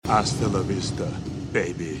Hasta la vista,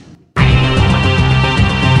 baby.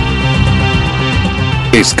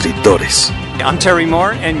 Escritores. I'm Terry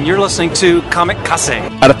Moore, and you're listening to Kamikaze.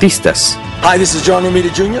 Artistas. Hi, this is John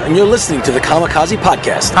Romita Jr., and you're listening to the Kamikaze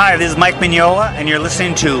Podcast. Hi, this is Mike Mignola, and you're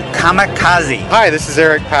listening to Kamikaze. Hi, this is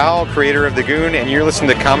Eric Powell, creator of The Goon, and you're listening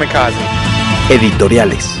to Kamikaze.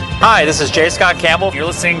 Editoriales. Hi, this is J. Scott Campbell. You're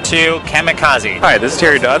listening to Kamikaze. Hi, this is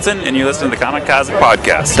Terry Dodson, and you're listening to the Kamikaze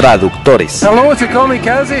Podcast. Traductores. Hello, it's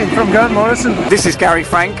Kamikaze from Grant Morrison. This is Gary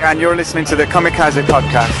Frank, and you're listening to the Kamikaze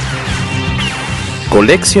Podcast.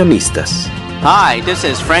 Coleccionistas. Hi, this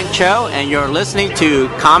is Frank Cho, and you're listening to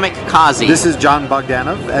Kamikaze. This is John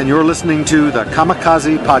Bogdanov, and you're listening to the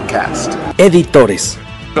Kamikaze Podcast. Editores.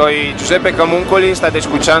 Soy Giuseppe Camuncoli, state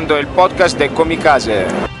escuchando el podcast de Kamikaze.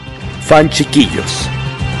 Fan chiquillos.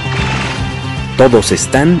 Todos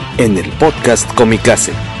están en el podcast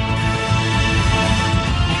Kamikaze.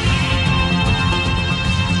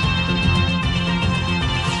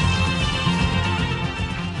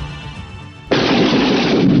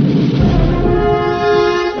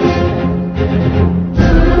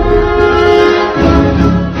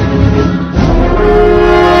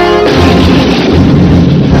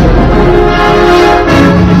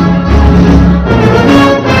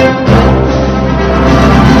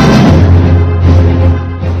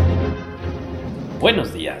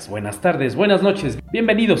 Buenas tardes, buenas noches,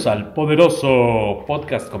 bienvenidos al poderoso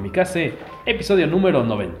podcast Kamikaze, episodio número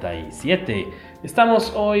 97.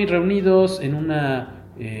 Estamos hoy reunidos en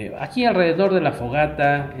aquí alrededor de la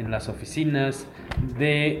fogata, en las oficinas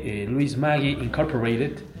de Luis Maggi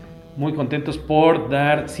Incorporated. Muy contentos por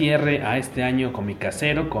dar cierre a este año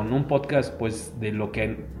Kamikazero con un podcast pues de lo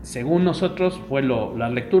que según nosotros fue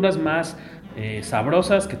las lecturas más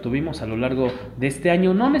sabrosas que tuvimos a lo largo de este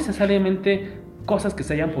año. No necesariamente cosas que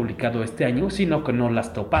se hayan publicado este año, sino que no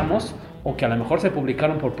las topamos o que a lo mejor se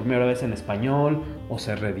publicaron por primera vez en español o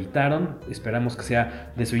se reeditaron. Esperamos que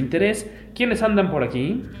sea de su interés. ¿Quiénes andan por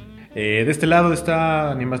aquí? De este lado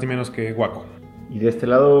está ni más ni menos que Guaco. Y de este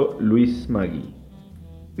lado Luis Maggi,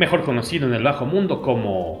 mejor conocido en el bajo mundo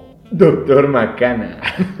como Doctor Macana.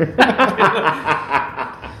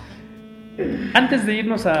 Antes de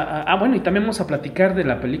irnos bueno, y también vamos a platicar de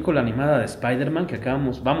la película animada de Spider-Man que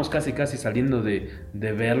vamos casi saliendo de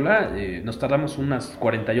verla. Nos tardamos unas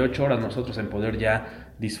 48 horas nosotros en poder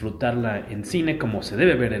ya disfrutarla en cine como se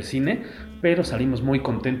debe ver el cine, pero salimos muy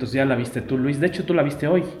contentos. Ya la viste tú, Luis, de hecho tú la viste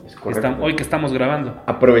hoy, hoy que estamos grabando.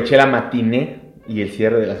 Aproveché la matiné y el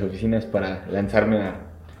cierre de las oficinas para lanzarme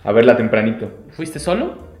a verla tempranito. ¿Fuiste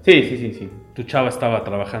solo? Sí. Tu chava estaba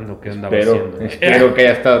trabajando, ¿qué andaba haciendo? Espero que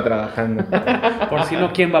haya estado trabajando. Por si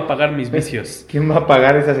no, ¿quién va a pagar mis vicios? ¿Quién va a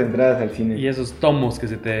pagar esas entradas al cine? Y esos tomos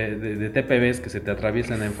de TPBs que se te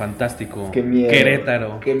atraviesan en Fantástico, qué miedo,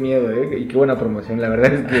 Querétaro. Qué miedo, y qué buena promoción. La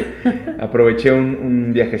verdad es que aproveché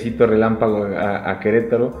un viajecito relámpago a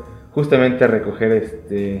Querétaro, justamente a recoger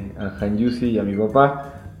a Hanyusi y a mi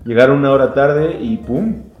papá. Llegaron una hora tarde y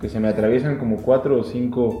 ¡pum! Que se me atraviesan como 4 o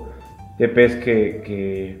 5 TPs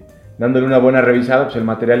que dándole una buena revisada, pues el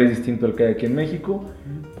material es distinto al que hay aquí en México,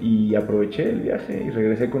 y aproveché el viaje y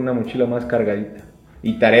regresé con una mochila más cargadita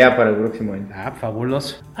y tarea para el próximo año.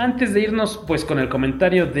 Fabuloso. Antes de irnos pues con el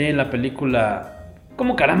comentario de la película,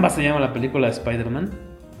 ¿cómo caramba se llama la película de Spider-Man?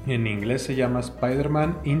 En inglés se llama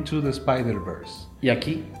Spider-Man Into the Spider-Verse. ¿Y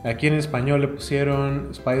aquí? Aquí en español le pusieron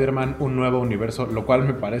Spider-Man Un Nuevo Universo, lo cual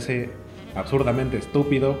me parece absurdamente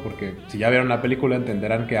estúpido, porque si ya vieron la película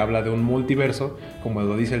entenderán que habla de un multiverso, como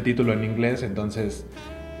lo dice el título en inglés. Entonces,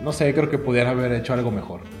 no sé, creo que pudiera haber hecho algo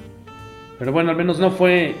mejor. Pero bueno, al menos no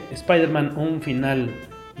fue Spider-Man un final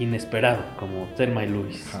inesperado, como Thelma y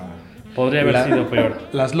Luis. Podría haber sido peor.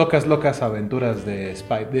 Las locas aventuras de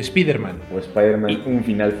Spider-Man. O Spider-Man un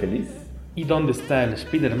final feliz. ¿Y dónde está el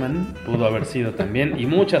Spider-Man? Pudo haber sido también. Y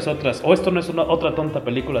muchas otras. O esto no es otra tonta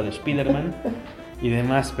película de Spider-Man. Y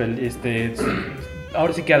demás,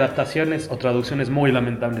 ahora sí que adaptaciones o traducciones muy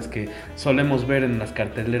lamentables que solemos ver en las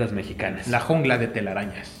carteleras mexicanas. La jungla de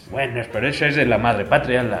telarañas. Bueno, pero esa es de la madre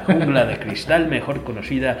patria, la jungla de cristal, mejor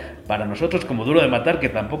conocida para nosotros como Duro de Matar, que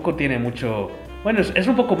tampoco tiene mucho... Bueno, es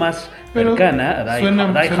un poco más cercana a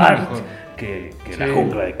Die Hard que sí, la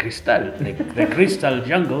jungla de cristal, de Crystal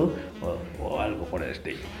Jungle o algo por el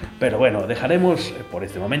estilo. Pero bueno, dejaremos por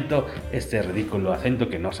este momento este ridículo acento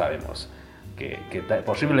que no sabemos. Que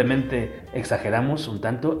posiblemente exageramos un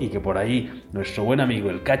tanto y que por ahí nuestro buen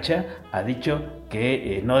amigo el Cacha ha dicho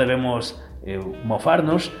que no debemos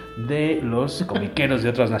mofarnos de los comiqueros de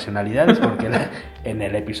otras nacionalidades, porque en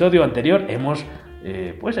el episodio anterior hemos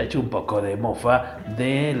pues hecho un poco de mofa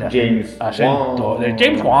del acento de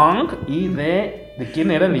James Wong y de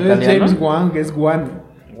quién era el italiano. James Wong, es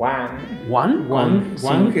Juan.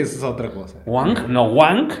 Wang es otra cosa.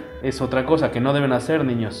 Wang es otra cosa que no deben hacer,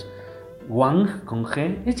 niños. Wang con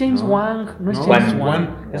G. Es James Wang, no es James Wan.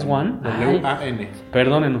 ¿Es Wan? W-A-N.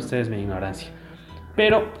 Perdonen ustedes mi ignorancia.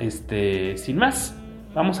 Pero, sin más,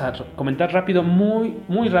 vamos a comentar rápido,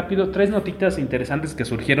 muy rápido, 3 notitas interesantes que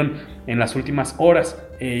surgieron en las últimas horas.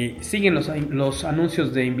 Siguen los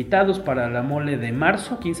anuncios de invitados para la mole de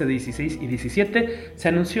marzo, 15, 16 y 17. Se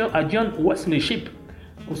anunció a John Wesley Shipp.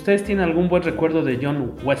 ¿Ustedes tienen algún buen recuerdo de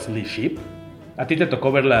John Wesley Shipp? ¿A ti te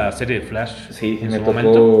tocó ver la serie de Flash? Sí, me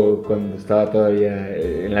tocó cuando estaba todavía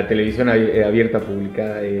en la televisión abierta,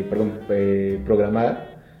 publicada, programada.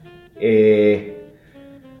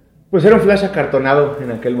 Pues era un Flash acartonado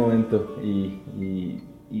en aquel momento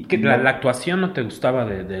 ¿La actuación no te gustaba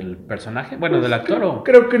del personaje? Bueno, pues del actor.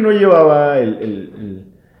 Creo que no llevaba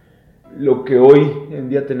lo que hoy en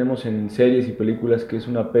día tenemos en series y películas, que es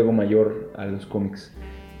un apego mayor a los cómics.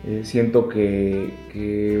 Siento que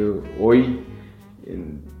hoy,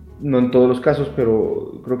 no en todos los casos,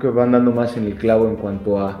 pero creo que van dando más en el clavo en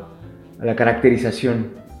cuanto a la caracterización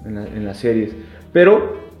en las series.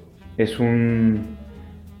 Pero es un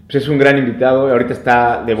gran invitado, ahorita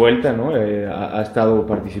está de vuelta, ¿no? Ha estado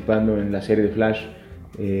participando en la serie de Flash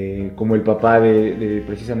como el papá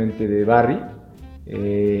precisamente de Barry,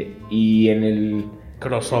 y en el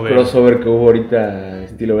crossover que hubo ahorita,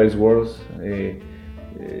 estilo Elseworlds.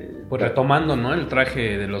 Pues retomando, ¿no? El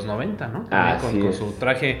traje de los 90, ¿no? Con su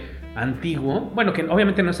traje antiguo, bueno, que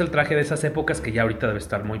obviamente no es el traje de esas épocas, que ya ahorita debe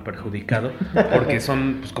estar muy perjudicado, porque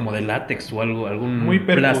son pues como de látex o algún muy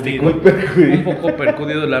plástico, un poco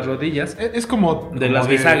percudido de las rodillas. Es como de las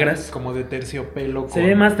bisagras, como de terciopelo. Se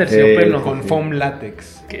ve más terciopelo con foam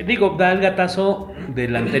látex. Que digo, da el gatazo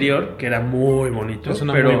del anterior, que era muy bonito. Es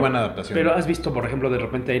una muy buena adaptación. Pero has visto, por ejemplo, de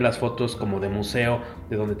repente hay las fotos como de museo,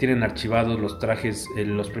 de donde tienen archivados los trajes,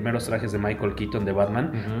 los primeros trajes de Michael Keaton de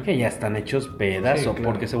Batman, que ya están hechos pedazo,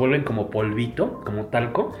 porque se vuelven como polvito, como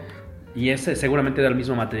talco, y ese seguramente era el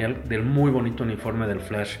mismo material del muy bonito uniforme del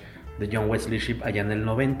Flash de John Wesley Shipp allá en el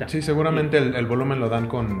 90. Sí, seguramente el volumen lo dan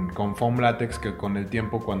con foam látex, que con el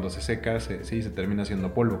tiempo, cuando se seca, se termina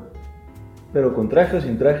haciendo polvo. Pero con traje o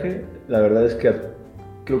sin traje, la verdad es que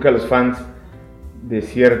creo que a los fans de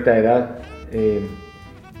cierta edad,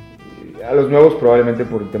 a los nuevos probablemente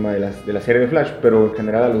por el tema de la serie de Flash, pero en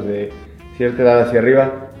general a los de cierta edad hacia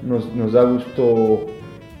arriba, nos da gusto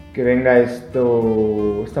que venga esta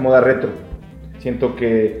moda retro. Siento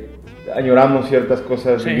que añoramos ciertas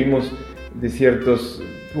cosas, vivimos de ciertas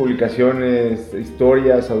publicaciones,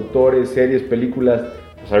 historias, autores, series, películas.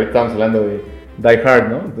 Pues ahorita estamos hablando de Die Hard,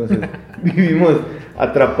 ¿no? Entonces vivimos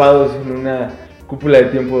atrapados en una cúpula de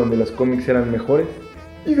tiempo donde los cómics eran mejores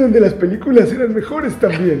y donde las películas eran mejores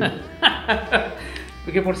también.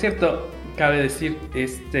 Porque por cierto, cabe decir,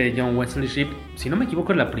 John Wesley Shipp, si no me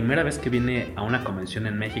equivoco, es la primera vez que viene a una convención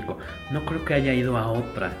en México. No creo que haya ido a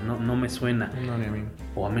otra, no me suena. No, ni a mí.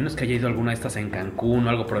 O a menos que haya ido a alguna de estas en Cancún o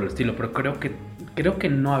algo por el estilo, pero creo que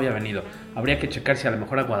no había venido. Habría que checar si a lo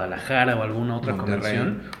mejor a Guadalajara o alguna otra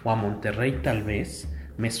convención, o a Monterrey tal vez.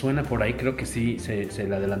 Me suena por ahí, creo que sí se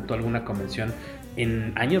le adelantó alguna convención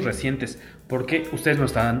en años recientes, porque ustedes no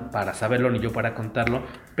están para saberlo ni yo para contarlo,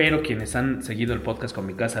 pero quienes han seguido el podcast Con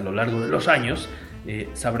Mi Casa a lo largo de los años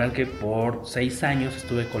sabrán que por 6 años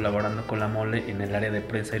estuve colaborando con La Mole en el área de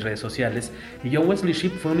prensa y redes sociales, y John Wesley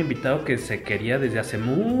Shipp fue un invitado que se quería desde hace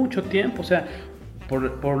mucho tiempo, o sea,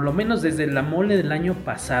 por lo menos desde La Mole del año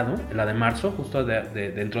pasado, la de marzo, justo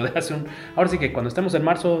dentro de hace ahora sí que cuando estamos en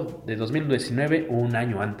marzo de 2019, un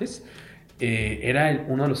año antes, era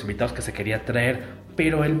uno de los invitados que se quería traer,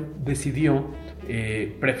 pero él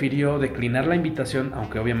prefirió declinar la invitación,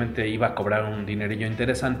 aunque obviamente iba a cobrar un dinerillo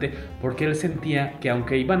interesante, porque él sentía que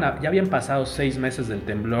aunque ya habían pasado 6 meses del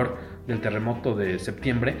terremoto de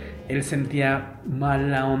septiembre, él sentía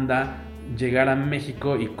mala onda llegar a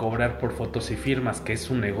México y cobrar por fotos y firmas, que es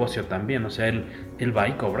un negocio también, o sea, él va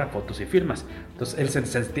y cobra fotos y firmas. Entonces él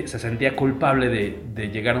se sentía culpable de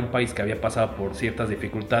llegar a un país que había pasado por ciertas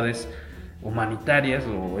dificultades humanitarias,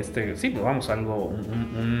 o algo,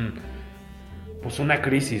 pues una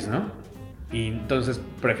crisis, ¿no? Y entonces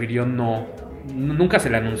prefirió nunca se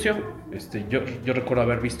le anunció. Yo recuerdo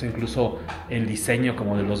haber visto incluso el diseño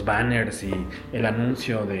como de los banners y el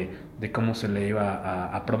anuncio de cómo se le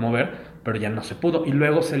iba a promover, pero ya no se pudo. Y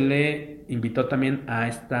luego se le invitó también a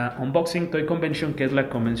esta Unboxing Toy Convention, que es la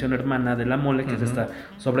convención hermana de La Mole, que es esta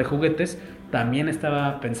sobre juguetes. También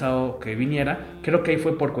estaba pensado que viniera. Creo que ahí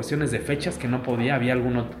fue por cuestiones de fechas que no podía, había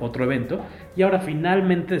algún otro evento. Y ahora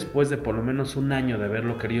finalmente, después de por lo menos un año de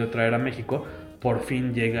haberlo querido traer a México, por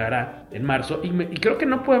fin llegará en marzo. Y creo que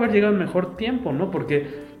no puede haber llegado en mejor tiempo, ¿no?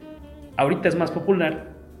 Porque ahorita es más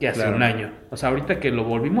popular que hace un año. O sea, ahorita que lo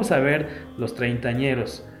volvimos a ver los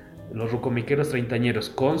treintañeros, los rucomiqueros treintañeros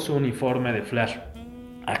con su uniforme de Flash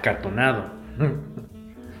acartonado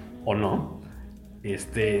o no, es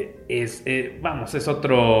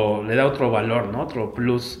otro, le da otro valor, ¿no? Otro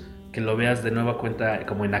plus que lo veas de nueva cuenta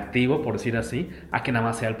como en activo, por decir así, a que nada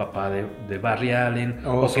más sea el papá de Barry Allen,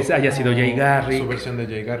 o que haya sido Jay Garrick. Su versión de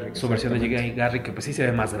Jay Garrick. Su versión de Jay Garrick, que pues sí se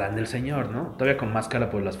ve más grande el señor, ¿no? Todavía con máscara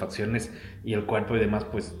por las facciones y el cuerpo y demás,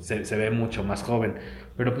 pues se ve mucho más joven.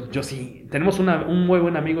 Pero pues yo sí, tenemos un muy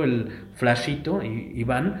buen amigo, el Flashito,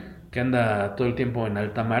 Iván, que anda todo el tiempo en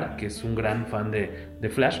alta mar, que es un gran fan de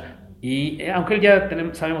Flash. Y aunque él ya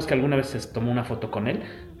sabemos que alguna vez se tomó una foto con él,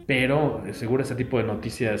 pero seguro ese tipo de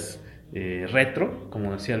noticias retro,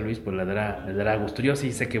 como decía Luis, pues le dará gusto. Yo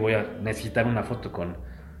sí sé que voy a necesitar una foto con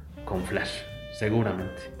Flash,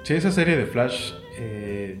 seguramente. Sí, esa serie de Flash,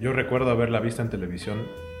 yo recuerdo haberla vista en televisión.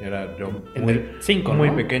 Era yo muy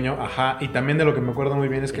pequeño, ajá. Y también de lo que me acuerdo muy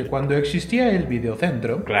bien es que cuando existía el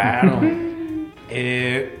videocentro, claro.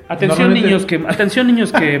 Atención niños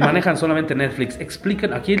que manejan solamente Netflix,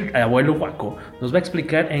 explican, aquí el abuelo Guaco nos va a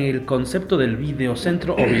explicar el concepto del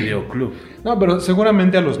videocentro o videoclub. No, pero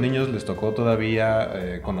seguramente a los niños les tocó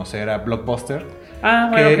todavía conocer a Blockbuster,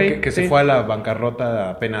 que se fue a la bancarrota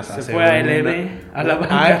apenas se fue a LV, a la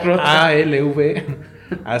bancarrota. ALV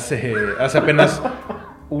hace apenas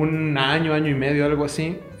un año y medio, algo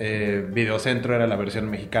así. Videocentro era la versión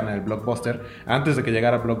mexicana del Blockbuster. Antes de que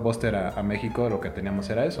llegara Blockbuster a México, lo que teníamos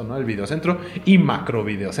era eso, ¿no? El Videocentro y Macro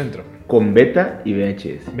Videocentro. Con beta y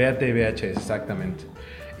VHS. Beta y VHS, exactamente.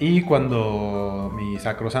 Y cuando mi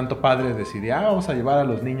sacrosanto padre decidió, vamos a llevar a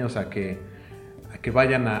los niños a que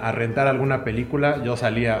vayan a rentar alguna película, yo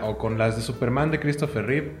salía o con las de Superman de Christopher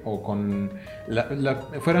Reeve o con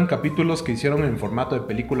fueron capítulos que hicieron en formato de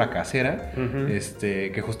película casera,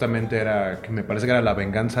 que justamente era, que me parece que era La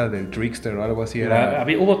venganza del Trickster o algo así.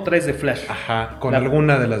 Hubo 3 de Flash. Ajá, con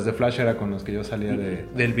alguna de las de Flash era con los que yo salía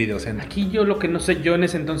del videocentro. Aquí yo lo que no sé, yo en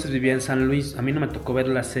ese entonces vivía en San Luis, a mí no me tocó ver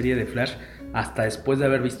la serie de Flash hasta después de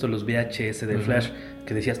haber visto los VHS de Flash,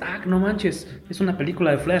 que decías, no manches, es una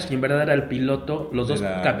película de Flash, y en verdad era el piloto, los dos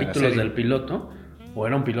capítulos del piloto, o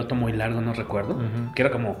era un piloto muy largo, no recuerdo, que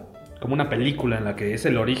era como una película en la que es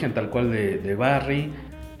el origen tal cual de Barry,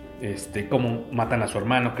 cómo matan a su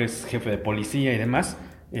hermano, que es jefe de policía y demás,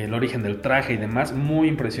 el origen del traje y demás, muy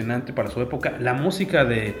impresionante para su época. La música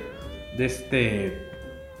de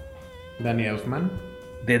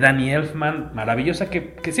Danny Elfman, maravillosa,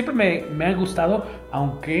 que siempre me ha gustado,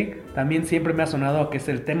 aunque también siempre me ha sonado que es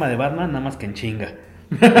el tema de Batman, nada más que en chinga.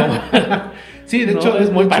 Sí, de hecho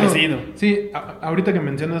es muy parecido. Sí, ahorita que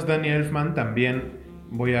mencionas Danny Elfman, también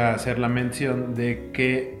voy a hacer la mención de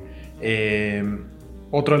que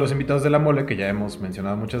otro de los invitados de La Mole, que ya hemos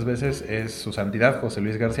mencionado muchas veces, es su santidad José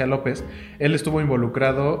Luis García López. Él estuvo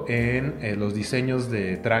involucrado en los diseños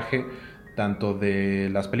de traje tanto de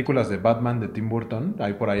las películas de Batman de Tim Burton,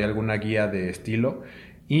 hay por ahí alguna guía de estilo,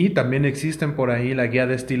 y también existen por ahí la guía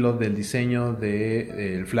de estilo del diseño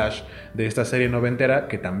del Flash de esta serie noventera,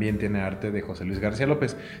 que también tiene arte de José Luis García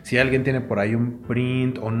López. Si alguien tiene por ahí un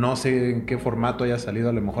print o no sé en qué formato haya salido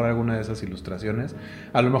a lo mejor alguna de esas ilustraciones,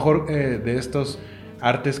 a lo mejor de estos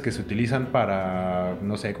artes que se utilizan para,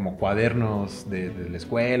 no sé, como cuadernos de la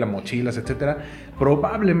escuela, mochilas, etcétera,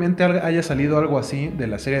 probablemente haya salido algo así de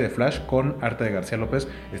la serie de Flash con arte de García López.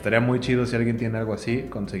 Estaría muy chido si alguien tiene algo así,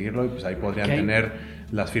 conseguirlo, y pues ahí podrían tener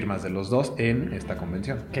las firmas de los dos en esta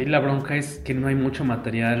convención. Que ahí la bronca es que no hay mucho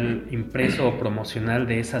material impreso o promocional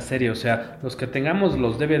de esa serie. O sea, los que tengamos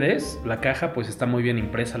los DVDs, la caja pues está muy bien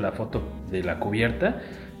impresa, la foto de la cubierta.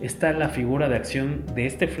 Está la figura de acción de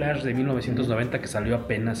este Flash de 1990 que salió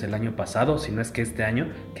apenas el año pasado, si no es que este año,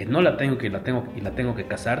 que no la tengo, la tengo que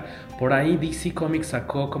cazar. Por ahí DC Comics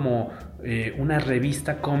sacó como una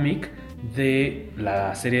revista cómic de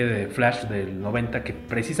la serie de Flash del 90, que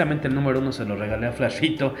precisamente el número 1 se lo regalé a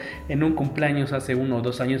Flashito en un cumpleaños hace 1 o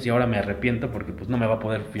 2 años, y ahora me arrepiento porque pues no me va a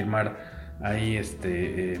poder firmar ahí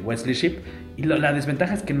Wesley Shipp. Y la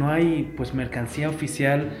desventaja es que no hay pues mercancía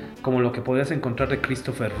oficial como lo que podrías encontrar de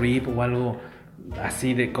Christopher Reeve o algo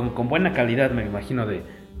así con buena calidad, me imagino,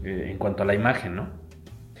 en cuanto a la imagen, ¿no?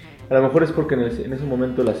 A lo mejor es porque en ese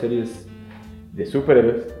momento las series de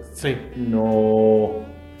superhéroes no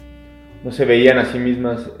se veían a sí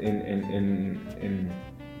mismas en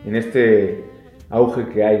este auge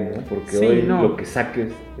que hay, ¿no? Porque hoy lo que saques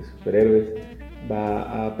de superhéroes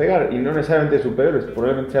va a pegar, y no necesariamente de superhéroes,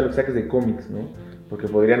 probablemente sea lo que saques de cómics, ¿no? Porque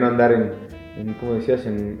podrían andar como decías,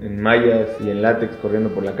 en mallas y en látex corriendo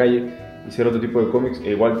por la calle y ser otro tipo de cómics,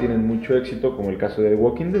 e igual tienen mucho éxito, como el caso de The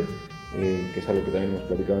Walking Dead, que es algo que también hemos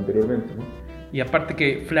platicado anteriormente, ¿no? Y aparte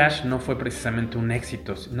que Flash no fue precisamente un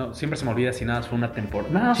éxito, no, siempre se me olvida si nada fue una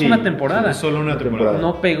temporada. Nada, sí, fue una temporada. Solo una temporada.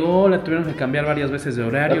 No pegó, la tuvieron que cambiar varias veces de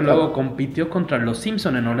horario, luego compitió contra los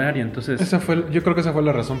Simpson en horario, entonces... Yo creo que esa fue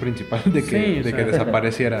la razón principal de que, que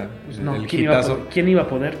desapareciera el hitazo. ¿Quién iba a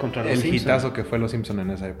poder contra los Simpson? El hitazo que fue los Simpson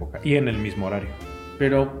en esa época y en el mismo horario.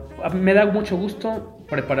 Pero me da mucho gusto,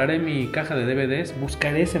 prepararé mi caja de DVDs,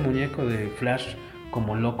 buscaré ese muñeco de Flash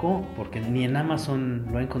como loco, porque ni en Amazon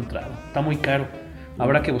lo he encontrado. Está muy caro.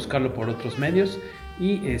 Habrá que buscarlo por otros medios.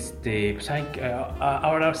 Y pues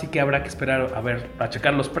ahora sí que habrá que esperar a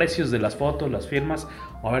checar los precios de las fotos, las firmas,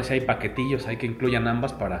 o a ver si hay paquetillos ahí que incluyan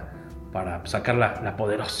ambas para sacar la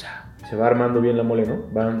poderosa. Se va armando bien la mole, ¿no?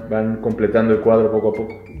 Van completando el cuadro poco a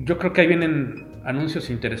poco. Yo creo que ahí vienen anuncios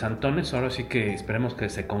interesantones. Ahora sí que esperemos que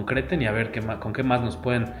se concreten y a ver con qué más nos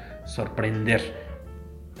pueden sorprender.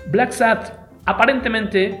 Black Sat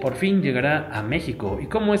aparentemente por fin llegará a México. ¿Y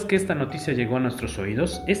cómo es que esta noticia llegó a nuestros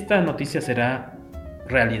oídos? ¿Esta noticia será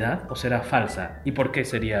realidad o será falsa? ¿Y por qué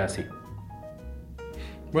sería así?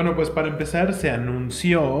 Bueno, pues para empezar se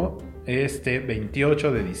anunció este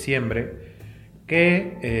 28 de diciembre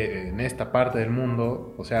que en esta parte del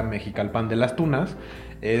mundo, o sea, Mexicalpan de las Tunas,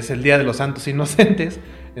 es el Día de los Santos Inocentes,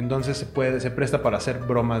 entonces se presta para hacer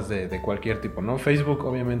bromas de cualquier tipo, ¿no? Facebook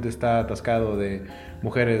obviamente está atascado de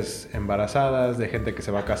mujeres embarazadas, de gente que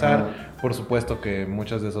se va a casar, por supuesto que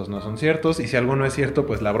muchos de esos no son ciertos, y si alguno es cierto,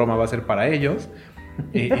 pues la broma va a ser para ellos.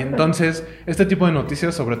 Y entonces, este tipo de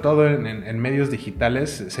noticias, sobre todo en medios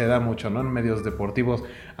digitales, se da mucho, ¿no? En medios deportivos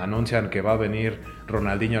anuncian que va a venir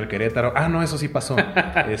Ronaldinho al Querétaro. Ah, no, eso sí pasó.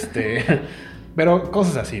 Pero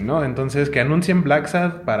cosas así, ¿no? Entonces, que anuncien Black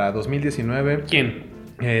Sat para 2019. ¿Quién?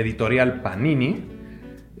 Editorial Panini.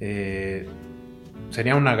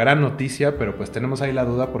 Sería una gran noticia, pero pues tenemos ahí la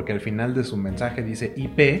duda porque al final de su mensaje dice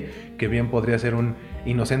IP, que bien podría ser un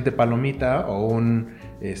Inocente Palomita o un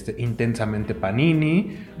Intensamente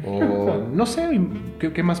Panini, o no sé,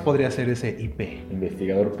 ¿qué más podría ser ese IP?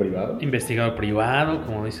 ¿Investigador privado? Investigador privado,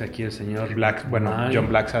 como dice aquí el señor John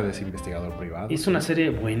Black Sat es investigador privado. Es una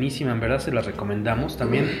serie buenísima, en verdad se la recomendamos.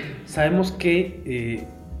 También sabemos que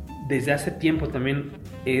desde hace tiempo también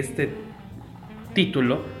este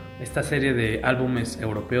título, esta serie de álbumes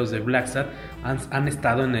europeos de Black Sat han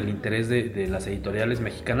estado en el interés de las editoriales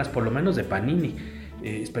mexicanas, por lo menos de Panini.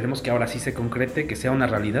 Esperemos que ahora sí se concrete, que sea una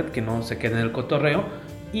realidad, que no se quede en el cotorreo.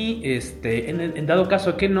 Y en dado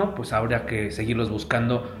caso que no, pues habrá que seguirlos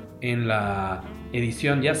buscando en la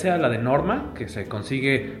edición, ya sea la de Norma, que se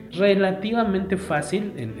consigue relativamente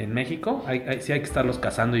fácil en México. Sí hay que estarlos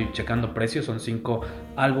cazando y checando precios. Son 5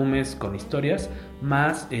 álbumes con historias,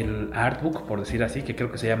 más el artbook, por decir así, que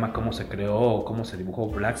creo que se llama Cómo se creó o cómo se dibujó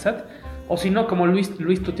Black Sat. O si no, como Luis,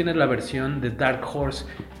 tú tienes la versión de Dark Horse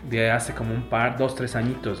de hace como 2-3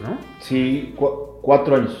 añitos, ¿no? Sí,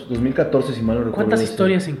 4 años, 2014 si mal no recuerdo. ¿Cuántas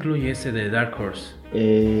historias incluye ese de Dark Horse?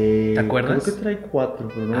 ¿Te acuerdas? Creo que trae 4,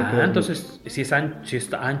 pero no recuerdo. Entonces sí está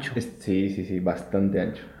ancho. Sí, bastante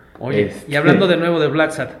ancho. Oye, y hablando de nuevo de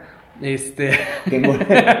Black Sat, Tengo...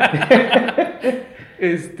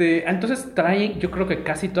 entonces trae, yo creo que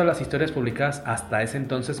casi todas las historias publicadas hasta ese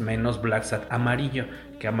entonces, menos Black Sat Amarillo,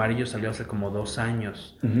 que Amarillo salió hace como 2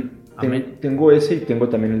 años. Uh-huh. Tengo ese y tengo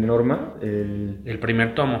también el de Norma. El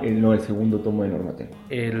primer tomo. El segundo tomo de Norma tengo.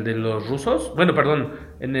 El de los rusos, bueno, perdón,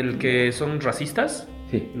 en el que son racistas.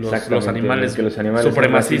 Sí, los animales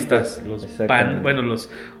supremacistas, los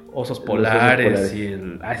osos polares. Y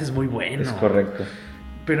ese es muy bueno. Es correcto.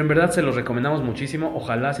 Pero en verdad se los recomendamos muchísimo.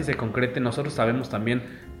 Ojalá si se concrete. Nosotros sabemos también,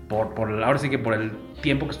 ahora sí que por el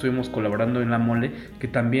tiempo que estuvimos colaborando en La Mole, que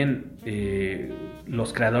también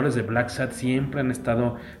los creadores de Black Sat siempre han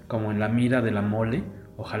estado como en la mira de La Mole.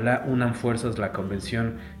 Ojalá unan fuerzas la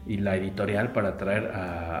convención y la editorial para traer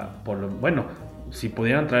si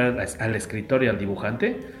pudieran traer al escritor y al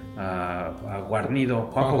dibujante, a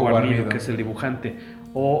Juanjo Guarnido, que es el dibujante,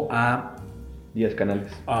 o a Díaz Canales.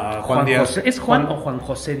 Juan Díaz. José, ¿es Juan o Juan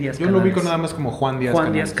José Díaz Canales? Yo lo ubico nada más como Juan Díaz Canales.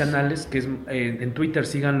 Juan Díaz Canales, que es en Twitter,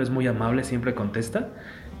 síganlo, es muy amable, siempre contesta.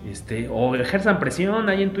 O ejerzan presión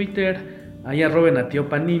ahí en Twitter, ahí arroben a tío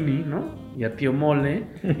Panini, ¿no? Y a tío Mole,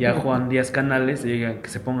 y a Juan Díaz Canales, y que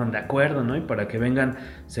se pongan de acuerdo, ¿no? Y para que vengan,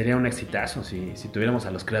 sería un exitazo si tuviéramos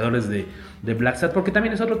a los creadores de Black Sat, porque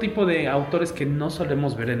también es otro tipo de autores que no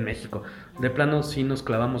solemos ver en México. De plano sí nos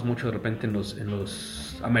clavamos mucho de repente en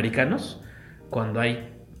los americanos, cuando hay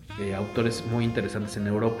autores muy interesantes en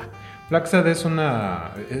Europa. Black Sat es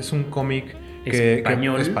un cómic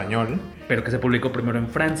español, español, pero que se publicó primero en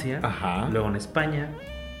Francia, ajá, luego en España,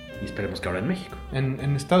 y esperemos que ahora en México.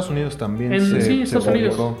 En Estados Unidos también se Estados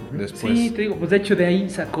publicó Unidos. Después. Sí, te digo, pues de hecho de ahí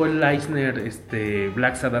sacó el Eisner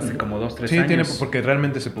Black Sad hace como 2-3 sí, años. Porque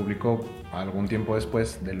realmente se publicó algún tiempo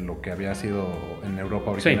después de lo que había sido en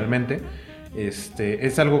Europa originalmente. Sí.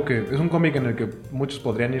 Es algo que es un cómic en el que muchos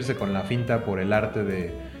podrían irse con la finta por el arte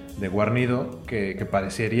de Guarnido, que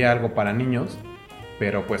parecería algo para niños,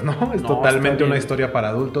 pero pues no, es totalmente una historia para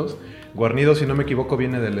adultos. Guarnido, si no me equivoco,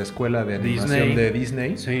 viene de la escuela de animación de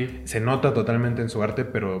Disney. Sí. Se nota totalmente en su arte,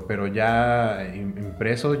 pero ya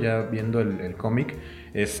impreso, ya viendo el cómic,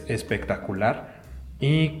 es espectacular.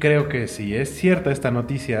 Y creo que si es cierta esta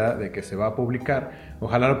noticia de que se va a publicar,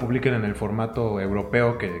 ojalá lo publiquen en el formato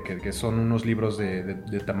europeo, que son unos libros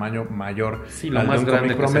de tamaño mayor al de un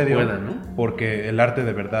cómic promedio, se pueda, ¿no? Porque el arte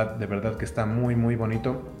de verdad que está muy, muy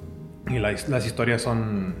bonito y las historias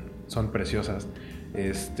son preciosas.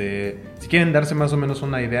 Si quieren darse más o menos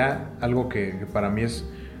una idea, algo que para mí es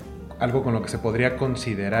algo con lo que se podría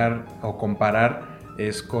considerar o comparar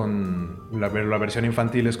es con la versión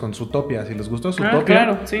infantil, es con Zootopia. Si les gustó Zootopia,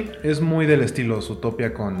 claro, sí. Es muy del estilo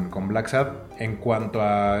Zootopia con Black Sad en cuanto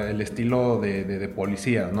a el estilo de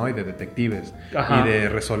policías, ¿no? Y de detectives. Ajá. Y de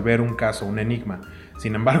resolver un caso, un enigma.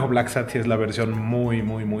 Sin embargo, Black Sad sí es la versión muy,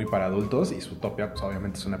 muy, muy para adultos, y Zootopia pues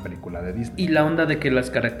obviamente es una película de Disney. Y la onda de que las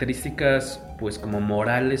características, pues como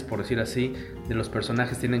morales, por decir así, de los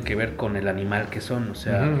personajes tienen que ver con el animal que son, o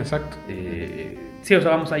sea... exacto. Sí, o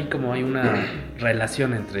sea, vamos ahí como hay una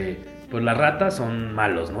relación entre... Pues las ratas son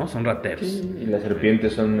malos, ¿no? Son rateros. Sí, y las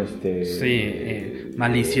serpientes son,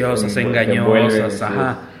 maliciosas, engañosas,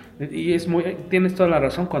 ajá. Y tienes toda la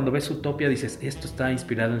razón, cuando ves Zootopia dices, esto está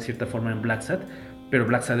inspirado en cierta forma en Black Sad, pero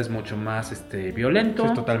Black Sad es mucho más violento,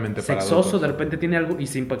 es totalmente sexoso, de repente tiene algo, y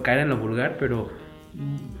sin caer en lo vulgar, pero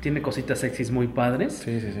tiene cositas sexys muy padres.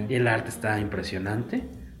 Sí. Y el arte está impresionante.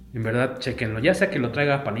 En verdad, chequenlo, ya sea que lo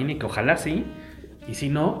traiga Panini, que ojalá sí, y si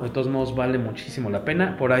no, de todos modos vale muchísimo la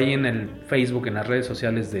pena. Por ahí en el Facebook, en las redes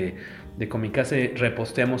sociales de Comicase,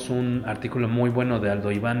 reposteamos un artículo muy bueno de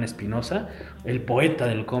Aldo Iván Espinosa, el poeta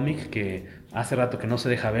del cómic, que hace rato que no se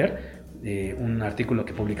deja ver. Un artículo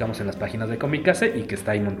que publicamos en las páginas de Comicase y que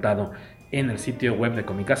está ahí montado en el sitio web de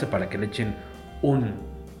Comicase para que le echen un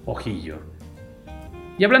ojillo.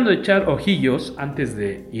 Y hablando de echar ojillos, antes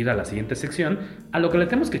de ir a la siguiente sección, a lo que le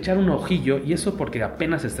tenemos que echar un ojillo, y eso porque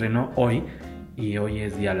apenas se estrenó hoy, y hoy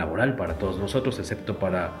es día laboral para todos nosotros, excepto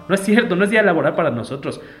para... No es cierto, no es día laboral para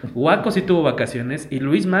nosotros. Waco sí tuvo vacaciones y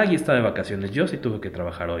Luis Magui está de vacaciones. Yo sí tuve que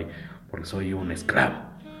trabajar hoy, porque soy un esclavo.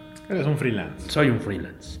 Eres un freelance. Soy un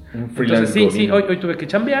freelance. Entonces sí, hoy tuve que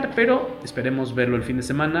chambear, pero esperemos verlo el fin de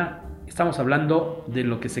semana. Estamos hablando de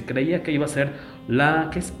lo que se creía que iba a ser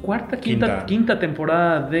 ¿qué es? Quinta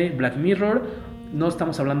temporada de Black Mirror. No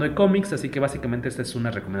estamos hablando de cómics, así que básicamente esta es una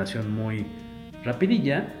recomendación muy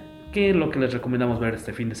rapidilla. ¿Qué es lo que les recomendamos ver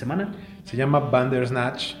este fin de semana? Se llama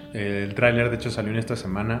Bandersnatch. El tráiler de hecho salió en esta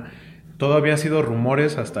semana. Todo había sido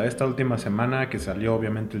rumores hasta esta última semana que salió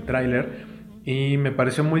obviamente el tráiler. Y me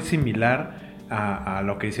pareció muy similar a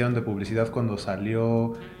lo que hicieron de publicidad cuando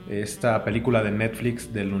salió esta película de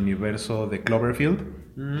Netflix del universo de Cloverfield.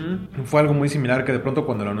 Fue algo muy similar, que de pronto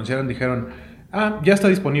cuando lo anunciaron dijeron, ya está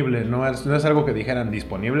disponible. No es algo que dijeran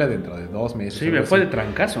disponible dentro de 2 meses. Sí, me fue de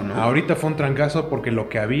trancazo, ¿no? Ahorita fue un trancazo porque lo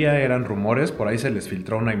que había eran rumores. Por ahí se les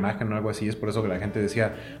filtró una imagen o algo así. Es por eso que la gente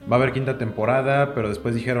decía, va a haber quinta temporada, pero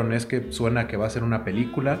después dijeron, es que suena que va a ser una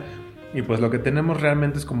película. Y pues lo que tenemos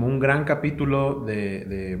realmente es como un gran capítulo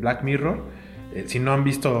de Black Mirror. Si no han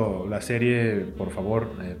visto la serie, por favor,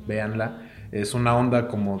 véanla. Es una onda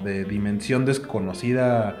como de dimensión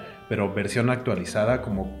desconocida, pero versión actualizada,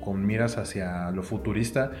 como con miras hacia lo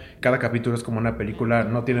futurista. Cada capítulo es como una película,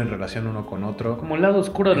 no tienen relación uno con otro. Como el lado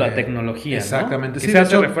oscuro de la tecnología, exactamente. ¿no? Que se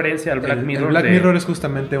hace referencia al Black Mirror. El Black Mirror es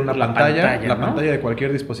justamente una pantalla, ¿no? Pantalla de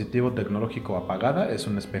cualquier dispositivo tecnológico apagada, es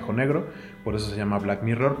un espejo negro, por eso se llama Black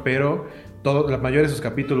Mirror, pero la mayoría de sus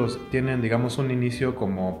capítulos tienen, digamos, un inicio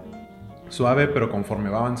como suave, pero conforme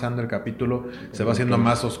va avanzando el capítulo se va haciendo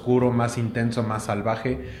más oscuro, más intenso, más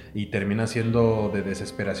salvaje, y termina siendo de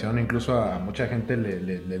desesperación. Incluso a mucha gente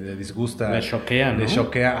le disgusta, le choquea, ¿no? Le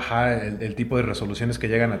choquea, el tipo de resoluciones que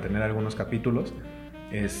llegan a tener algunos capítulos.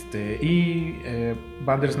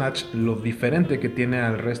 Bandersnatch, lo diferente que tiene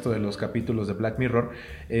al resto de los capítulos de Black Mirror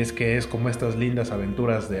es que es como estas lindas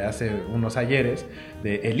aventuras de hace unos ayeres,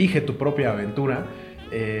 de elige tu propia aventura.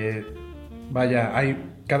 Hay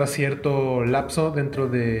cada cierto lapso dentro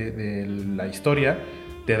de la historia,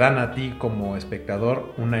 te dan a ti como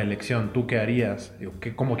espectador una elección. ¿Tú qué harías?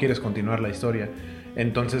 ¿Cómo quieres continuar la historia?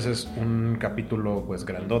 Entonces es un capítulo pues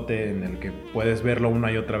grandote en el que puedes verlo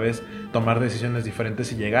una y otra vez, tomar decisiones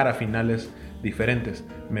diferentes y llegar a finales diferentes.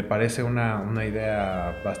 Me parece una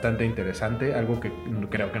idea bastante interesante, algo que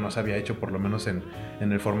creo que no se había hecho por lo menos en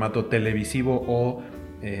el formato televisivo o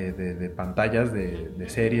de pantallas, de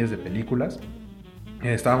series, de películas.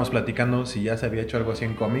 Estábamos platicando si ya se había hecho algo así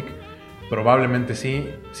en cómic. Probablemente sí.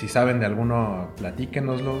 Si saben de alguno,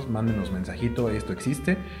 platíquenoslos, mándenos mensajito, esto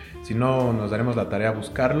existe. Si no, nos daremos la tarea a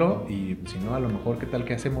buscarlo. Y si no, a lo mejor, ¿qué tal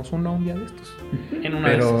que hacemos un día de estos? En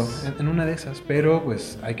una de esas. Pero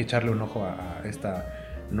pues hay que echarle un ojo a este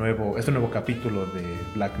nuevo capítulo de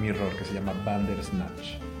Black Mirror que se llama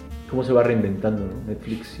Bandersnatch. Cómo se va reinventando, ¿no?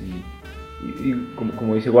 Netflix y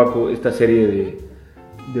como dice Waco, esta serie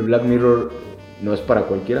de Black Mirror no es para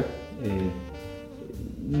cualquiera.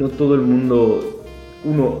 No todo el mundo,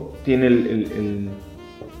 uno tiene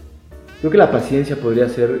creo que la paciencia podría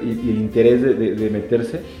ser y el interés de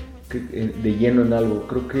meterse de lleno en algo.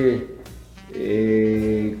 Creo que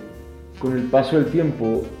con el paso del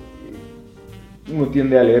tiempo uno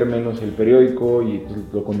tiende a leer menos el periódico y pues,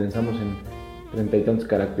 lo condensamos en 30 y tantos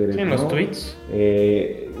caracteres. En los tweets.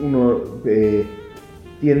 Uno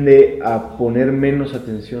tiende a poner menos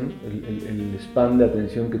atención, el span de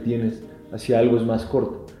atención que tienes hacia algo es más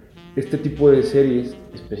corto. Este tipo de series,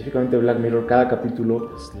 específicamente Black Mirror, cada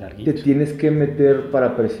capítulo te tienes que meter para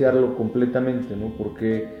apreciarlo completamente, ¿no?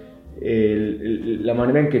 Porque la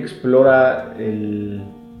manera en que explora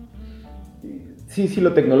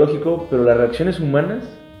lo tecnológico, pero las reacciones humanas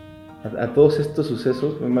a todos estos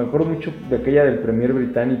sucesos. Me acuerdo mucho de aquella del premier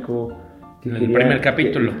británico. El primer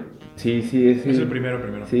capítulo. Sí. Es el primero.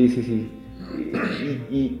 Sí.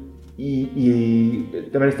 Y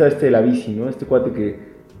también está de la bici, ¿no? Este cuate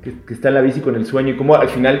que está en la bici con el sueño y cómo al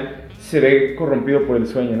final se ve corrompido por el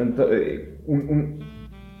sueño, ¿no?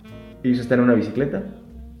 Ellos están en una bicicleta,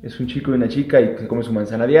 es un chico y una chica y se come su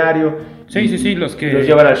manzana diario. Sí, los que los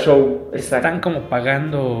llevan al show. Están como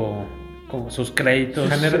pagando como sus créditos,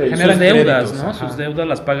 generan sus deudas, créditos, ¿no? ajá. Sus deudas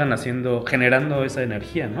las pagan generando esa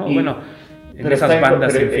energía, ¿no? Y, bueno, en esas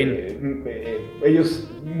bandas, en fin.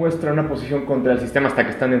 Ellos muestran una posición contra el sistema hasta que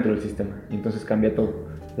están dentro del sistema y entonces cambia todo,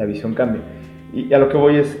 la visión cambia. Y a lo que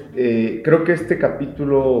voy es, creo que este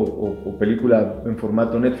capítulo o película en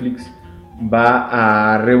formato Netflix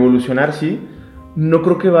va a revolucionar, sí. No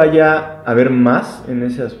creo que vaya a haber más en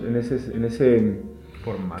ese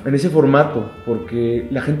formato, porque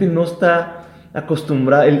la gente no está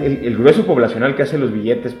acostumbrada, el grueso poblacional que hace los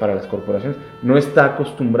billetes para las corporaciones no está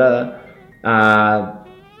acostumbrada a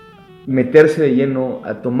meterse de lleno,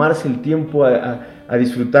 a tomarse el tiempo, a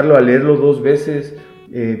disfrutarlo, a leerlo 2 veces.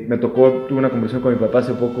 Tuve una conversación con mi papá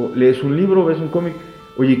hace poco. Lees un libro, ves un cómic,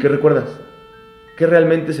 oye, ¿qué recuerdas? ¿Qué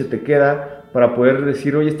realmente se te queda para poder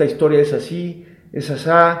decir, oye, esta historia es así, es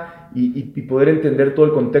asá, y poder entender todo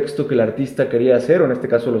el contexto que el artista quería hacer, o en este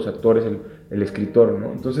caso los actores, el escritor,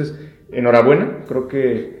 ¿no? Entonces, enhorabuena, creo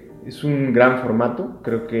que es un gran formato.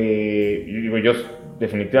 Creo que, yo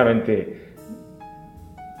definitivamente,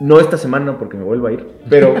 no esta semana porque me vuelvo a ir,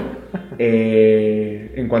 pero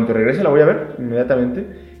en cuanto regrese la voy a ver inmediatamente,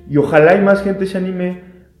 y ojalá y más gente se anime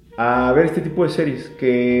a ver este tipo de series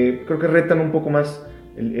que creo que retan un poco más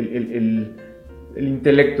el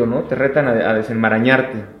intelecto, ¿no? Te retan a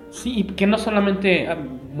desenmarañarte. Sí, que no solamente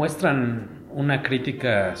muestran una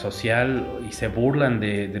crítica social y se burlan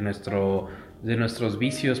de nuestros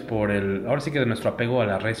vicios ahora sí que de nuestro apego a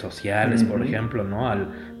las redes sociales, por ejemplo, ¿no?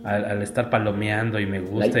 Al estar palomeando y me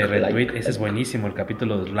gusta y retweet, ese es buenísimo, el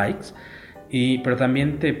capítulo de los likes. Pero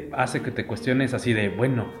también te hace que te cuestiones así de,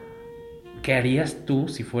 bueno, ¿qué harías tú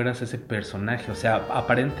si fueras ese personaje? O sea,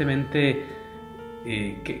 aparentemente,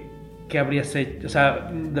 ¿qué habrías hecho? O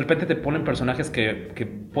sea, de repente te ponen personajes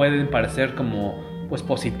que pueden parecer como pues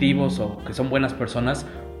positivos o que son buenas personas,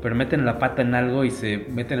 pero meten la pata en algo y se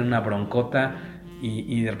meten en una broncota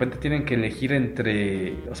y de repente tienen que elegir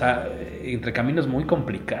entre caminos muy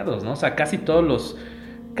complicados, ¿no? O sea, creo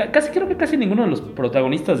que casi ninguno de los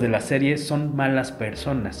protagonistas de la serie son malas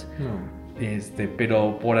personas. No.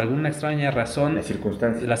 Pero por alguna extraña razón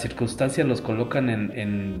las circunstancias los colocan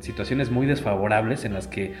en situaciones muy desfavorables en las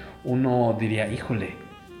que uno diría, híjole,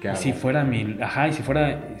 si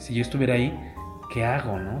yo estuviera ahí, ¿qué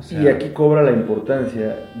hago, no? O sea, y aquí cobra la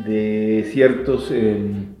importancia de ciertos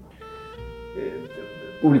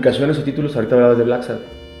publicaciones o títulos. Ahorita hablabas de Black Sabbath,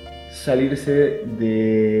 salirse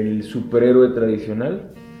del superhéroe tradicional,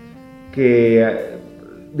 que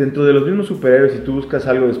dentro de los mismos superhéroes, si tú buscas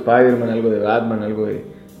algo de Spider-Man, algo de Batman, algo de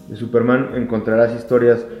Superman, encontrarás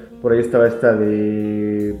historias. Por ahí estaba esta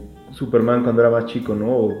de Superman cuando era más chico, ¿no?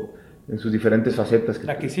 O en sus diferentes facetas.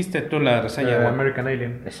 La que hiciste tú, la reseña. American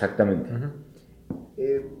Alien. Exactamente.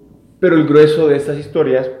 Pero el grueso de estas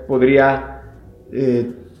historias podría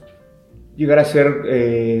llegar a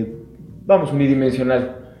ser,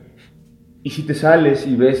 unidimensional. Y si te sales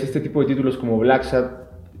y ves este tipo de títulos como Black Sad,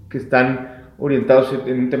 que están orientados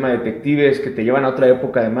en un tema de detectives, que te llevan a otra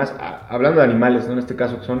época además, hablando de animales, ¿no? En este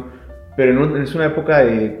caso que son, pero es una época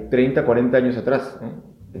de 30, 40 años atrás, ¿no?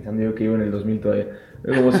 Pensando yo que vivo en el 2000 todavía,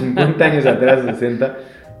 como 50 años atrás, 60,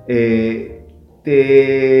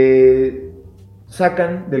 te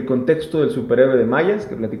sacan del contexto del superhéroe de Mayas,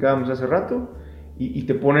 que platicábamos hace rato, y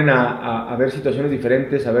te ponen a ver situaciones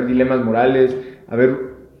diferentes, a ver dilemas morales, a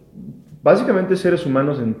ver básicamente seres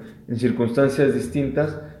humanos en circunstancias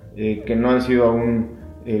distintas, que no han sido aún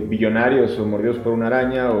billonarios o mordidos por una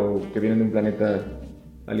araña o que vienen de un planeta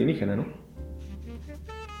alienígena, ¿no?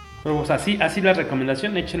 Pues así la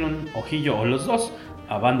recomendación, échenle un ojillo o los dos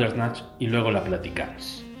a Bandersnatch y luego la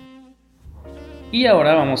platicamos. Y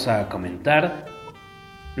ahora vamos a comentar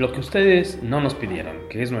lo que ustedes no nos pidieron,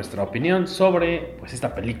 que es nuestra opinión sobre pues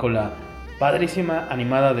esta película padrísima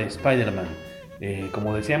animada de Spider-Man.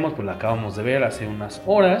 Como decíamos, pues la acabamos de ver hace unas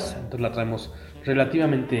horas, entonces la traemos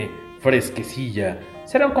relativamente fresquecilla.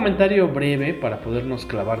 Será un comentario breve para podernos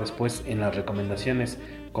clavar después en las recomendaciones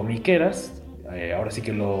comiqueras. Ahora sí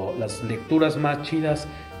que las lecturas más chidas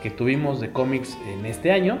que tuvimos de cómics en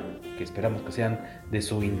este año, que esperamos que sean de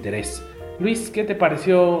su interés. Luis, ¿qué te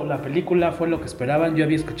pareció la película? ¿Fue lo que esperaban? Yo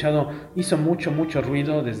había escuchado, hizo mucho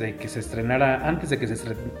ruido desde que se estrenara, antes de que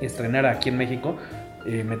se estrenara aquí en México.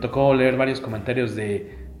 Me tocó leer varios comentarios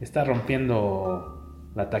de está rompiendo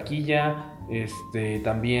la taquilla,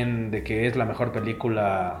 también de que es la mejor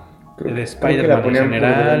película de Spider-Man en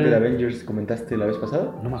general. ¿De Avengers comentaste la vez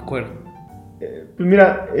pasada? No me acuerdo. Pues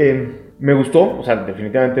mira, me gustó, o sea,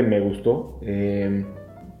 definitivamente me gustó.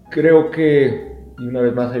 Creo que, y una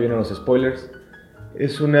vez más ahí vienen los spoilers,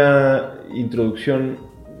 es una introducción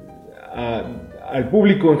al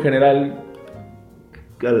público en general,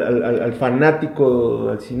 al fanático,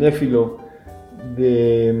 al cinéfilo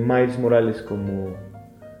de Miles Morales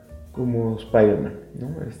como Spider-Man,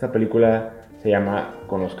 ¿no? Esta película se llama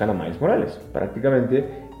Conozcan a Miles Morales, prácticamente,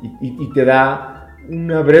 y te da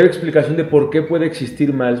una breve explicación de por qué puede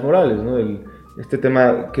existir Miles Morales, ¿no? Este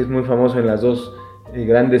tema que es muy famoso en las dos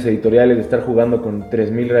grandes editoriales de estar jugando con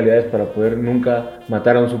 3000 realidades para poder nunca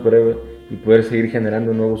matar a un superhéroe y poder seguir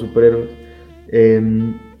generando nuevos superhéroes.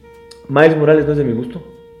 Miles Morales no es de mi gusto.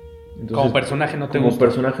 Entonces, como personaje no te gusta. Como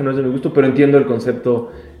personaje no es de mi gusto, pero entiendo el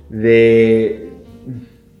concepto de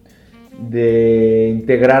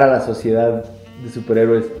integrar a la sociedad de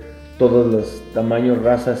superhéroes todos los tamaños,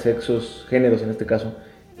 razas, sexos, géneros en este caso.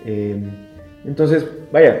 Entonces,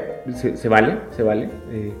 vaya, se vale.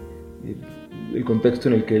 El contexto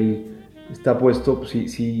en el que él está puesto, pues,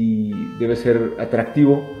 sí debe ser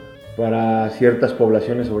atractivo para ciertas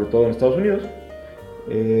poblaciones, sobre todo en Estados Unidos.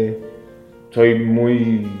 Soy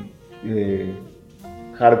muy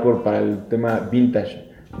hardcore para el tema vintage,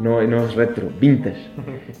 no es retro, vintage.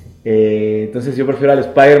 Entonces yo prefiero al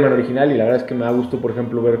Spider-Man original y la verdad es que me da gusto, por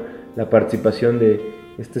ejemplo, ver la participación de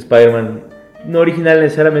este Spider-Man, no original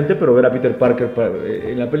necesariamente, pero ver a Peter Parker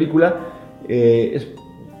en la película.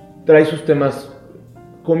 Trae sus temas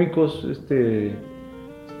cómicos,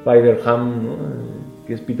 Spider-Ham, ¿no?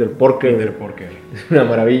 Que es Peter Porker. Es una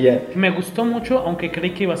maravilla. Me gustó mucho, aunque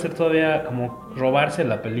creí que iba a ser todavía como robarse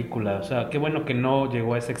la película. O sea, qué bueno que no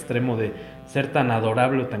llegó a ese extremo de ser tan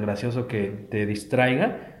adorable o tan gracioso que te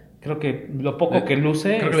distraiga. Creo que lo poco que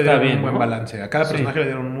luce creo que está le dieron bien, un buen ¿no? balance. A cada personaje le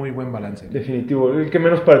dieron un muy buen balance. Definitivo. El que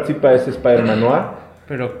menos participa es Spider-Man Noir.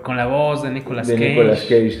 Pero con la voz de Nicolas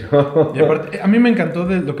Cage. ¿No? Y aparte, a mí me encantó,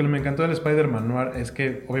 lo que me encantó del Spider-Man Noir es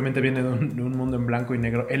que obviamente viene de un mundo en blanco y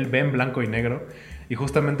negro. Él ve en blanco y negro y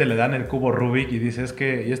justamente le dan el cubo Rubik y dice,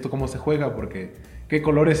 ¿y esto cómo se juega? Porque, ¿qué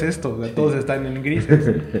color es esto? O sea, todos están en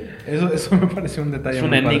grises. Eso me pareció un detalle. Es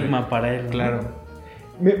un enigma para él. Claro.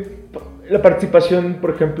 La participación,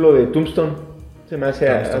 por ejemplo, de Tombstone se me hace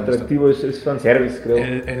atractivo, es fanservice, creo.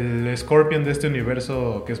 El Scorpion de este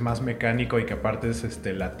universo que es más mecánico y que aparte es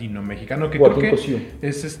latino-mexicano, que Joaquín creo que Cosío.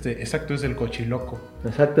 Exacto, es el Cochiloco.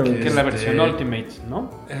 Exactamente. Que es la versión Ultimate, ¿no?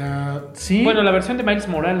 Sí. Bueno, la versión de Miles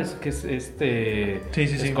Morales, que es sí.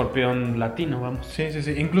 Escorpión latino, vamos. Sí.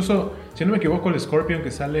 Incluso, si no me equivoco, el Scorpion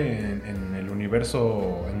que sale en el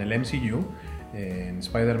universo, en el MCU, en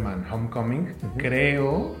Spider-Man Homecoming,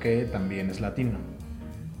 creo que también es latino.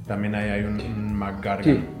 También hay un McGargan.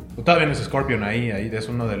 Sí. Todavía no es Scorpion ahí es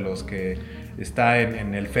uno de los que está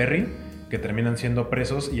en el ferry, que terminan siendo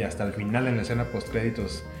presos y hasta el final en la escena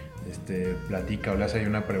postcréditos platica o le hace ahí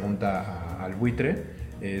una pregunta al buitre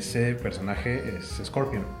ese personaje es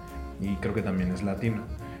Scorpion y creo que también es latino.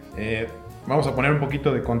 Vamos a poner un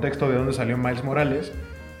poquito de contexto de dónde salió Miles Morales.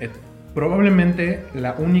 Probablemente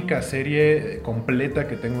la única serie completa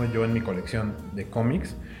que tengo yo en mi colección de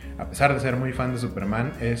cómics, a pesar de ser muy fan de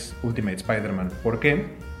Superman, es Ultimate Spider-Man. ¿Por qué?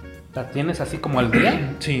 ¿La tienes así como al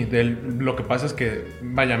día? Sí, lo que pasa es que,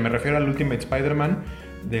 vaya, me refiero al Ultimate Spider-Man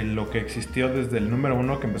de lo que existió desde el número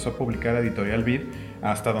 1 que empezó a publicar Editorial Vid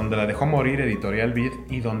hasta donde la dejó morir Editorial Vid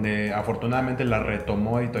y donde afortunadamente la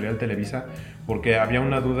retomó Editorial Televisa, porque había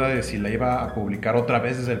una duda de si la iba a publicar otra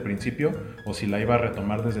vez desde el principio o si la iba a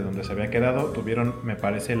retomar desde donde se había quedado. Tuvieron, me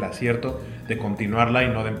parece, el acierto de continuarla y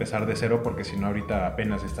no de empezar de cero, porque si no ahorita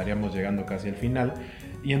apenas estaríamos llegando casi al final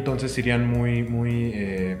y entonces irían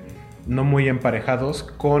no muy emparejados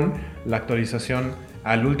con la actualización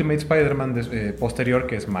al Ultimate Spider-Man posterior,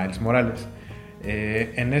 que es Miles Morales.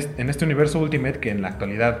 En este universo Ultimate, que en la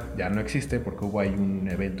actualidad ya no existe porque hubo ahí un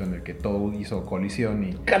evento en el que todo hizo colisión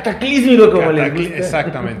y... Cataclísmico, como les gusta.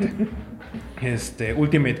 Exactamente.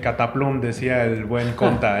 Ultimate Cataplum, decía el buen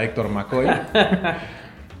conta Héctor McCoy.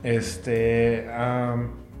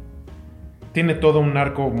 Tiene todo un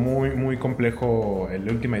arco muy, muy complejo el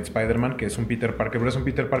Ultimate Spider-Man, que es un Peter Parker, pero es un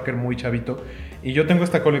Peter Parker muy chavito. Y yo tengo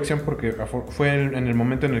esta colección porque fue en el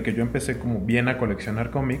momento en el que yo empecé como bien a coleccionar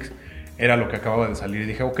cómics. Era lo que acababa de salir y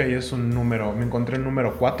dije, ok, es un número, me encontré el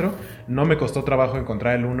número 4, no me costó trabajo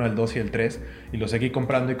encontrar el 1, el 2 y el 3, y lo seguí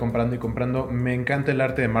comprando y comprando y comprando. Me encanta el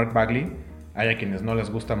arte de Mark Bagley, hay a quienes no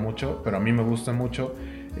les gusta mucho, pero a mí me gusta mucho.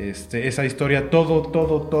 Esa historia,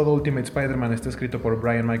 todo Ultimate Spider-Man está escrito por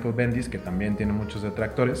Brian Michael Bendis, que también tiene muchos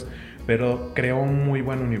detractores, pero creó un muy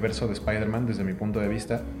buen universo de Spider-Man desde mi punto de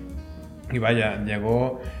vista. Y vaya,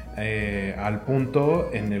 llegó al punto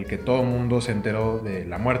en el que todo el mundo se enteró de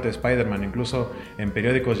la muerte de Spider-Man. Incluso en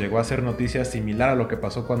periódicos llegó a ser noticia similar a lo que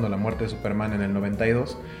pasó cuando la muerte de Superman en el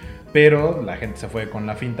 92. Pero la gente se fue con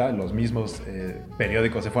la finta, los mismos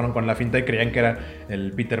periódicos se fueron con la finta y creían que era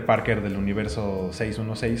el Peter Parker del universo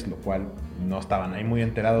 616, lo cual no estaban ahí muy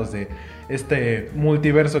enterados de este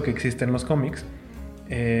multiverso que existe en los cómics.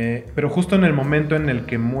 Pero justo en el momento en el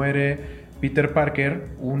que muere Peter Parker,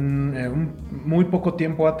 muy poco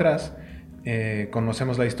tiempo atrás,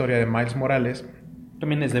 conocemos la historia de Miles Morales.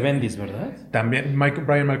 También es de Bendis, ¿verdad? También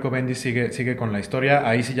Brian Michael Bendis sigue con la historia.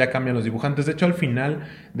 Ahí sí ya cambian los dibujantes. De hecho, al final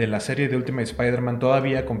de la serie de Ultimate Spider-Man,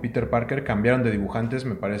 todavía con Peter Parker, cambiaron de dibujantes.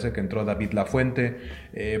 Me parece que entró David Lafuente.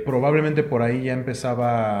 Probablemente por ahí ya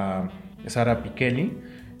empezaba Sara Pichelli.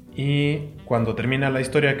 Y cuando termina la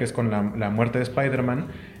historia, que es con la muerte de Spider-Man,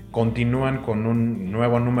 continúan con un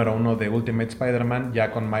nuevo número 1 de Ultimate Spider-Man,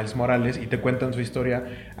 ya con Miles Morales, y te cuentan su historia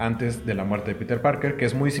antes de la muerte de Peter Parker, que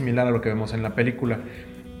es muy similar a lo que vemos en la película,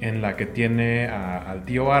 en la que tiene al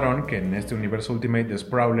tío Aaron, que en este universo Ultimate es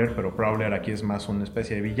Prowler, pero Prowler aquí es más una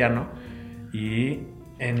especie de villano, y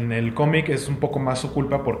en el cómic es un poco más su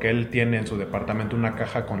culpa porque él tiene en su departamento una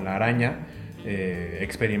caja con la araña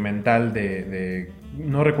experimental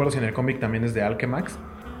no recuerdo si en el cómic también es de Alchemax.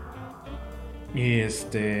 Y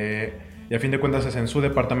a fin de cuentas es en su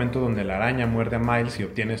departamento donde la araña muerde a Miles y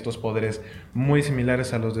obtiene estos poderes muy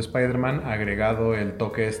similares a los de Spider-Man, agregado el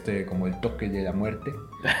toque como el toque de la muerte.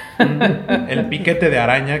 El piquete de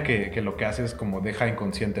araña que lo que hace es como deja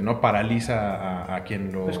inconsciente, ¿no? Paraliza a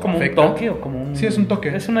quien lo afecta. ¿Es como un toque o como un...? Sí, es un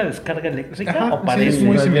toque. ¿Es una descarga eléctrica? Ajá, ¿O parece? Sí, es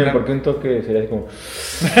muy similar. Porque un toque sería como...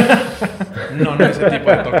 No ese tipo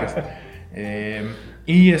de toques.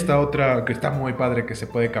 Y esta otra que está muy padre, que se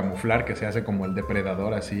puede camuflar, que se hace como el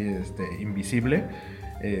depredador así invisible.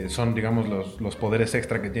 Son, digamos, los poderes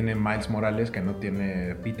extra que tiene Miles Morales, que no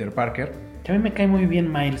tiene Peter Parker. Que a mí me cae muy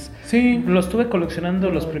bien Miles. Sí. Lo estuve coleccionando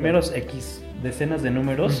los primeros X decenas de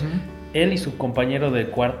números. Uh-huh. Él y su compañero de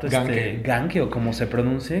cuarto, Ganke, o como se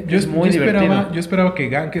pronuncie. Es muy divertido. Yo esperaba que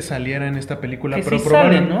Ganke saliera en esta película, que pero sí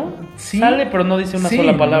probablemente... sale, ¿no? Sí. Sale, pero no dice una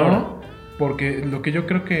sola palabra. ¿No? Porque lo que yo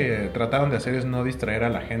creo que trataron de hacer es no distraer a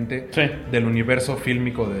la gente del universo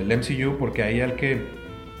fílmico del MCU, porque ahí al que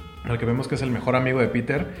vemos que es el mejor amigo de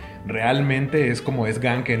Peter, realmente es como es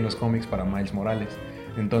Ganke en los cómics para Miles Morales.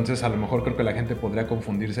 Entonces a lo mejor creo que la gente podría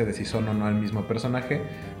confundirse de si son o no el mismo personaje.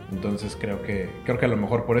 Entonces creo que a lo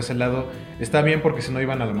mejor por ese lado está bien, porque si no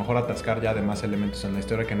iban a lo mejor a atascar ya de más elementos en la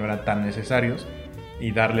historia que no eran tan necesarios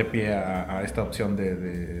y darle pie a esta opción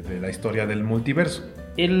de la historia del multiverso.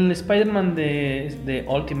 El Spider-Man de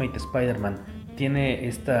Ultimate Spider-Man tiene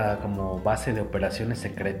esta como base de operaciones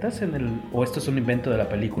secretas o esto es un invento de la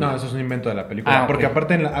película. No, eso es un invento de la película. Porque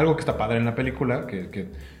aparte algo que está padre en la película, que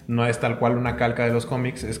no es tal cual una calca de los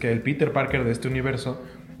cómics, es que el Peter Parker de este universo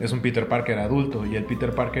es un Peter Parker adulto, y el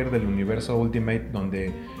Peter Parker del universo Ultimate,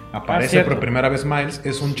 donde aparece por primera vez Miles,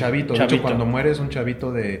 es un chavito. De hecho, cuando muere es un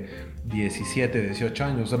chavito de 17, 18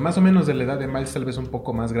 años, o sea, más o menos de la edad de Miles, tal vez un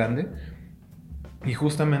poco más grande. Y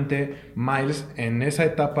justamente Miles, en esa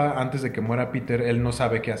etapa, antes de que muera Peter, él no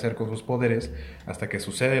sabe qué hacer con sus poderes. Hasta que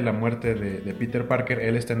sucede la muerte de Peter Parker,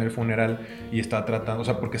 él está en el funeral y está tratando, o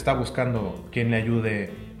sea, porque está buscando quien le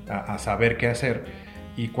ayude a saber qué hacer.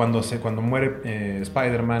 Y cuando muere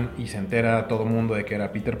Spider-Man y se entera todo el mundo de que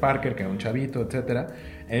era Peter Parker, que era un chavito, etc.,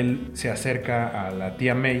 él se acerca a la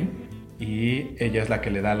tía May y ella es la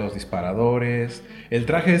que le da los disparadores. El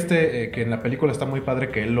traje que en la película está muy padre,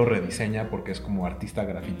 que él lo rediseña porque es como artista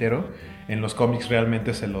grafitero. En los cómics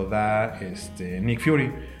realmente se lo da Nick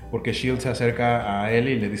Fury, porque S.H.I.E.L.D. se acerca a él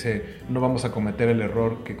y le dice: no vamos a cometer el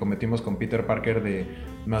error que cometimos con Peter Parker de,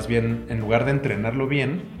 más bien, en lugar de entrenarlo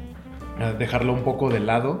bien, dejarlo un poco de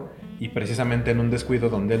lado. Y precisamente en un descuido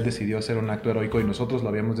donde él decidió hacer un acto heroico y nosotros lo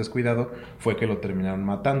habíamos descuidado, fue que lo terminaron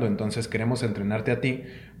matando. Entonces queremos entrenarte a ti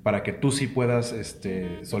para que tú sí puedas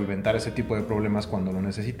solventar ese tipo de problemas cuando lo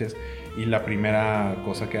necesites. Y la primera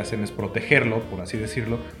cosa que hacen es protegerlo, por así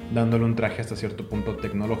decirlo, dándole un traje hasta cierto punto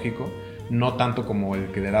tecnológico, no tanto como el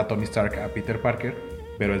que le da Tony Stark a Peter Parker,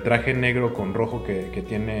 pero el traje negro con rojo que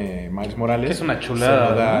tiene Miles Morales, es una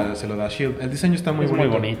chulada, se lo da S.H.I.E.L.D. El diseño está muy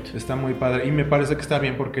bonito, está muy padre, y me parece que está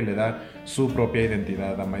bien porque le da su propia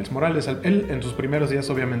identidad a Miles Morales. Él en sus primeros días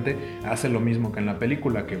obviamente hace lo mismo que en la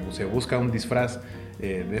película, que se busca un disfraz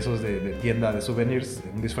de esos de tienda de souvenirs,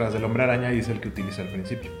 un disfraz del Hombre Araña, y es el que utiliza al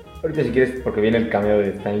principio. Ahorita si quieres, porque viene el cameo de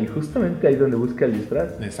Stan Lee, justamente ahí donde busca el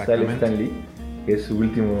disfraz. Exactamente. Sale Stan Lee, que es su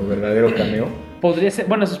último verdadero cameo. Podría ser,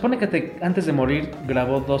 bueno, se supone que antes de morir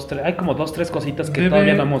grabó hay como 2-3 cositas que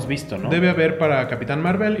todavía no hemos visto, ¿no? Debe haber para Capitán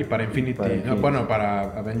Marvel y para Infinity. Para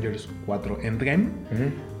Avengers 4 Endgame.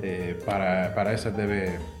 Para esa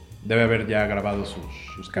debe haber ya grabado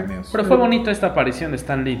sus cameos. Pero fue bonito esta aparición de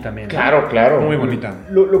Stan Lee también, ¿no? Claro. Muy bonita.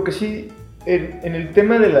 Lo que sí, en el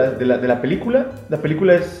tema de la película, la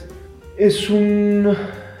película es un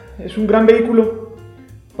gran vehículo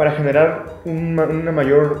para generar una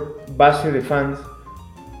mayor base de fans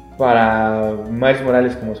para Miles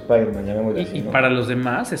Morales como Spider-Man, llamémoslo así, ¿no? Y para los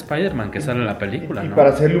demás Spider-Man que sale en la película, ¿no? Y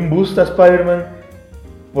para hacerle un boost a Spider-Man,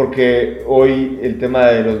 porque hoy el tema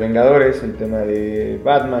de los Vengadores, el tema de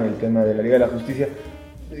Batman, el tema de la Liga de la Justicia,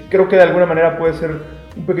 creo que de alguna manera puede ser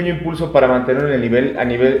un pequeño impulso para mantenerlo en el nivel, a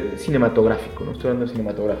nivel cinematográfico, no estoy hablando de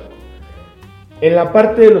cinematográfico. En la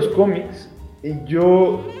parte de los cómics,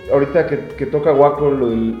 yo, ahorita que toca Waco lo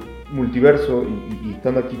del multiverso y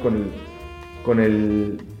estando aquí con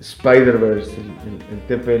el Spider-Verse, el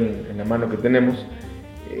TP en la mano que tenemos,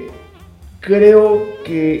 creo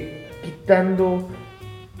que quitando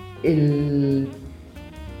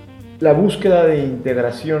la búsqueda de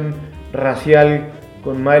integración racial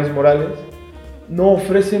con Miles Morales, no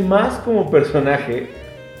ofrece más como personaje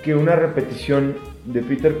que una repetición de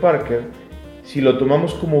Peter Parker. Si lo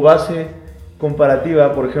tomamos como base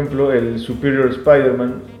comparativa, por ejemplo, el Superior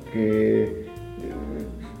Spider-Man, que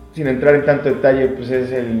sin entrar en tanto detalle, pues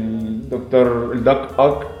es el Doc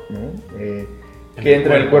Ock, ¿no? Que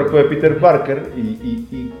entra en el cuerpo de Peter Parker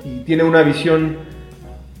y tiene una visión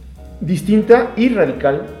distinta y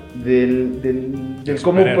radical del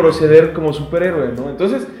cómo proceder como superhéroe, ¿no?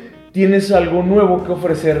 Entonces tienes algo nuevo que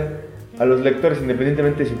ofrecer a los lectores,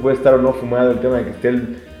 independientemente si puede estar o no fumado el tema de que esté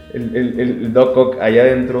el Doc Ock allá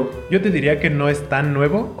adentro. Yo te diría que no es tan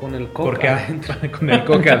nuevo. Con el Cock adentro. Con el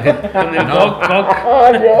Cock adentro. Con el Doc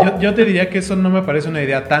Ock. Yo te diría que eso no me parece una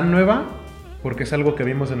idea tan nueva, porque es algo que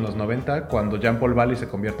vimos en los 90 cuando Jean-Paul Valley se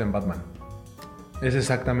convierte en Batman. Es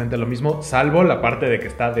exactamente lo mismo, salvo la parte de que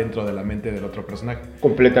está dentro de la mente del otro personaje.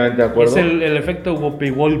 Completamente de acuerdo. Es el efecto Whoopi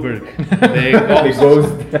Goldberg de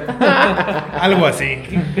Ghost. Algo así.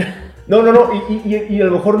 No, y a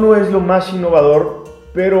lo mejor no es lo más innovador,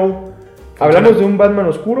 pero hablamos de un Batman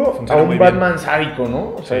oscuro a un Batman sádico,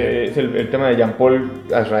 ¿no? O sea, es el tema de Jean-Paul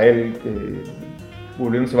Azrael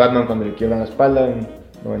volviéndose Batman cuando le quiebran la espalda en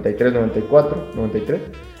 93, 94, 93.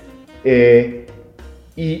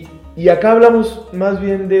 Y acá hablamos más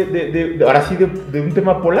bien ahora sí de un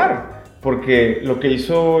tema polar, porque lo que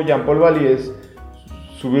hizo Jean-Paul Valley es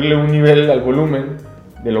subirle un nivel al volumen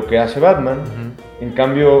de lo que hace Batman. En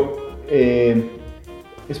cambio,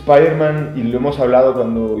 Spider-Man, y lo hemos hablado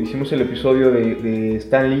cuando hicimos el episodio de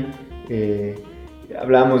Stan Lee,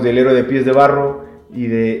 hablábamos del héroe de pies de barro y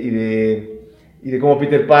de cómo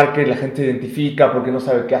Peter Parker la gente identifica porque no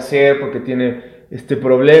sabe qué hacer, porque tiene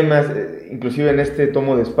problemas. Inclusive en este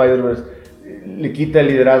tomo de Spider-Verse le quita el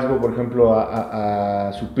liderazgo, por ejemplo,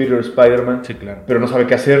 a su Peter Spider-Man, sí, claro. Pero no sabe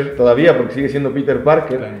qué hacer todavía porque sigue siendo Peter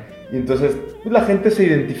Parker. Claro. Y entonces pues, la gente se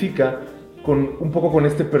identifica un poco con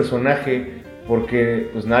este personaje porque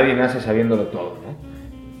pues nadie nace sabiéndolo todo,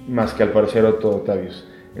 ¿no? Más que al parecer Otto Octavius.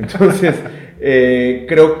 Entonces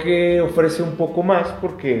creo que ofrece un poco más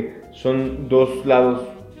porque son dos lados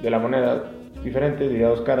de la moneda diferentes, diría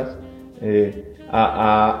dos caras,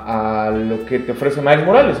 a lo que te ofrece Miles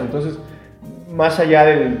Morales. Entonces, más allá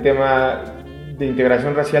del tema de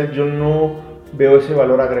integración racial, yo no veo ese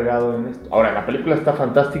valor agregado en esto. Ahora, la película está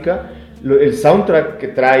fantástica. El soundtrack que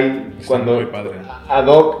trae cuando ad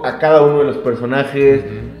hoc a cada uno de los personajes,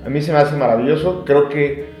 a mí se me hace maravilloso. Creo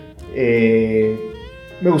que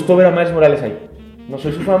me gustó ver a Miles Morales ahí. No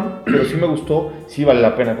soy su fan, pero sí me gustó, sí vale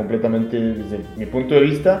la pena completamente desde mi punto de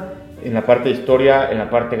vista, en la parte de historia, en la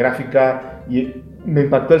parte gráfica, y me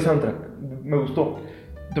impactó el soundtrack, me gustó.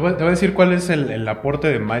 Te voy a decir cuál es el aporte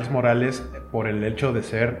de Miles Morales por el hecho de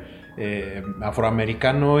ser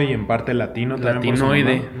afroamericano y en parte latino.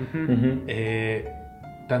 Latinoide.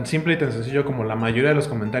 Tan simple y tan sencillo como la mayoría de los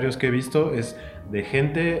comentarios que he visto es de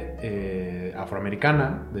gente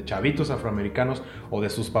afroamericana, de chavitos afroamericanos o de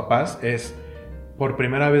sus papás, es... Por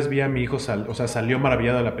primera vez vi a mi hijo, salió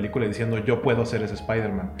maravillado de la película diciendo yo puedo ser ese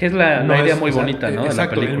Spider-Man. Que es la idea muy bonita, ¿no?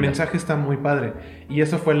 Exacto, de la el mensaje está muy padre. Y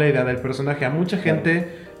esa fue la idea del personaje. A mucha gente,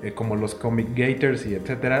 como los comic gators y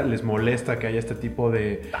etcétera, les molesta que haya este tipo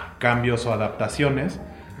de cambios o adaptaciones.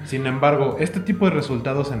 Sin embargo, este tipo de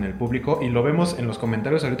resultados en el público, y lo vemos en los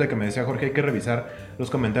comentarios ahorita que me decía Jorge, hay que revisar los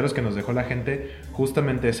comentarios que nos dejó la gente,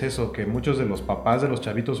 justamente es eso, que muchos de los papás de los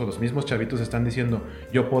chavitos o los mismos chavitos están diciendo,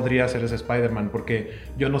 yo podría ser ese Spider-Man porque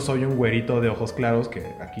yo no soy un güerito de ojos claros, que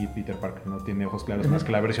aquí Peter Parker no tiene ojos claros más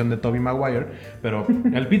que la versión de Tobey Maguire, pero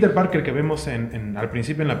el Peter Parker que vemos al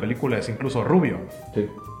principio en la película es incluso rubio. Sí.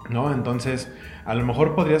 ¿No? Entonces, a lo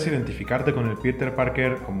mejor podrías identificarte con el Peter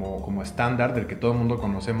Parker como estándar del que todo el mundo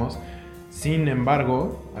conocemos. Sin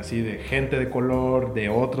embargo, así de gente de color, de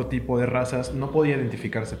otro tipo de razas, no podía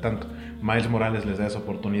identificarse tanto. Miles Morales les da esa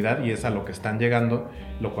oportunidad y es a lo que están llegando,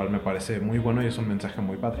 lo cual me parece muy bueno y es un mensaje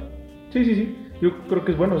muy padre. Sí. Yo creo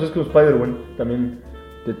que es bueno. O sea, es que Spider-Man también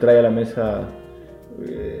te trae a la mesa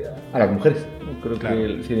a las mujeres. Creo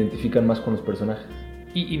que se identifican más con los personajes.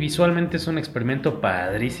 Y visualmente es un experimento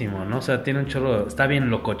padrísimo, ¿no? O sea, tiene un chorro, está bien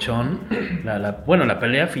locochón. La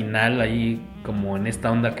pelea final ahí, como en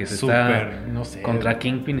esta onda que se está no sé, contra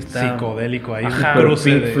Kingpin, está psicodélico ahí. Ajá, un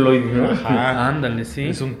cruce Pink Floyd, ¿no? Ajá, ándale, sí.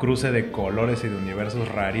 Es un cruce de colores y de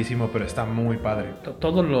universos rarísimo, pero está muy padre.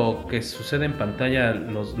 Todo lo que sucede en pantalla,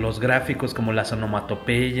 los gráficos, como las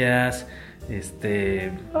onomatopeyas,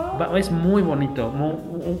 es muy bonito.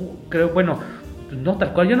 Creo, bueno, no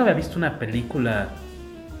tal cual, yo no había visto una película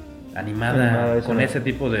animada con ese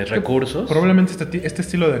tipo de recursos. Probablemente este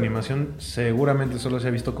estilo de animación seguramente solo se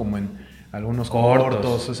ha visto como en algunos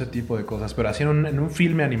cortos, ese tipo de cosas, pero así en un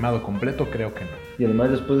filme animado completo creo que no. Y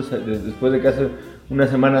además después de que hace una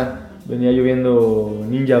semana venía yo viendo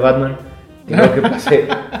Ninja Batman, creo que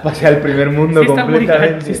pasé al primer mundo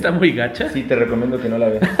completamente. ¿Sí está muy gacha? Sí, te recomiendo que no la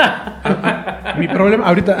veas. Mi problema,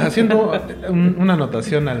 ahorita haciendo una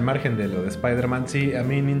anotación al margen de lo de Spider-Man, sí, a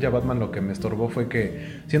mí Ninja Batman lo que me estorbó fue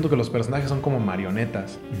que siento que los personajes son como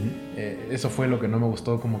marionetas. Eso fue lo que no me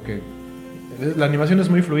gustó, como que la animación es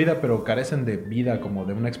muy fluida, pero carecen de vida, como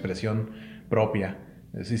de una expresión propia.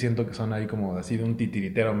 Sí siento que son ahí como así de un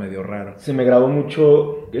titiritero medio raro. Se me grabó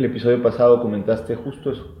mucho el episodio pasado, comentaste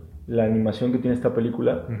justo eso. La animación que tiene esta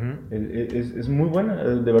película es muy buena,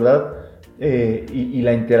 de verdad. Y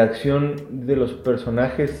la interacción de los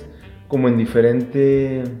personajes como en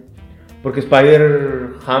diferente... Porque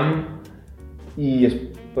Spider-Ham y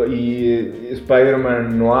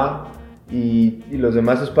Spider-Man Noir y los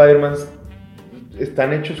demás Spider-Mans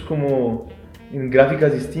están hechos como en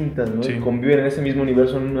gráficas distintas, ¿no? Sí. Conviven en ese mismo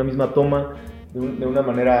universo, en una misma toma, de una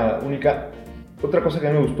manera única. Otra cosa que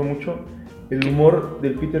a mí me gustó mucho, el humor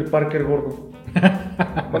del Peter Parker gordo.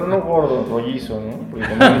 Bueno, no gordo, rollizo, ¿no? Porque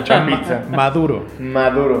come mucha pizza. Maduro.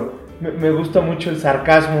 Me gusta mucho el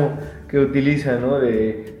sarcasmo que utiliza, ¿no?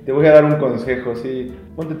 De, te voy a dar un consejo, sí,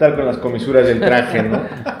 ponte tal con las comisuras del traje, ¿no?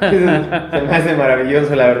 Se me hace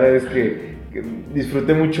maravilloso, la verdad es que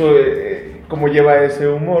disfruté mucho cómo lleva ese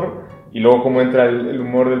humor y luego cómo entra el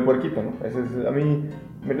humor del puerquito, ¿no? A mí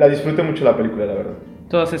la disfruté mucho la película, la verdad.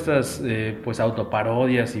 Todas estas pues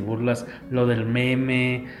autoparodias y burlas, lo del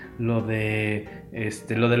meme, lo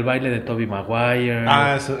del baile de Tobey Maguire,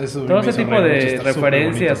 eso todo ese tipo de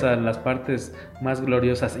referencias a las partes más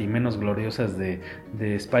gloriosas y menos gloriosas de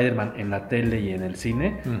Spider-Man en la tele y en el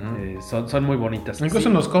cine. Son muy bonitas. Incluso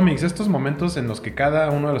en los cómics, estos momentos en los que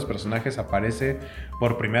cada uno de los personajes aparece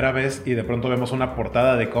por primera vez y de pronto vemos una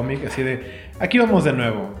portada de cómic así de, aquí vamos de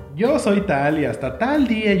nuevo, yo soy tal y hasta tal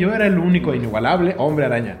día yo era el único e inigualable Hombre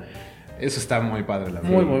Araña. Eso está muy padre, la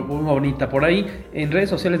verdad. Muy bonita. Por ahí en redes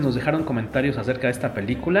sociales nos dejaron comentarios acerca de esta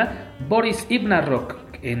película. Boris Ibnarok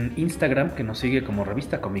en Instagram, que nos sigue como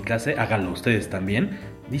Revista Comicase, háganlo ustedes también,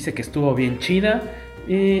 dice que estuvo bien chida.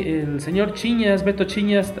 El señor Chiñas, Beto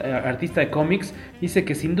Chiñas, artista de cómics, dice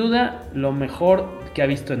que sin duda lo mejor que ha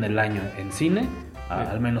visto en el año en cine.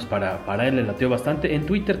 Al menos para él le latió bastante. En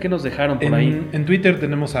Twitter, ¿qué nos dejaron por ahí? En Twitter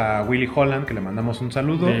tenemos a Willy Holland, que le mandamos un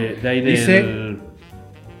saludo. De ahí de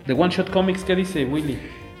One Shot Comics, ¿qué dice Willy?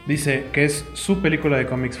 Dice que es su película de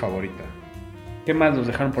cómics favorita. ¿Qué más nos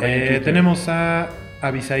dejaron por ahí? Tenemos a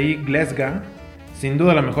Avisaí Glesga. Sin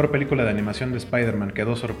duda la mejor película de animación de Spider-Man.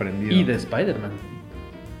 Quedó sorprendido. Y de Spider-Man.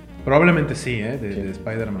 Probablemente sí, de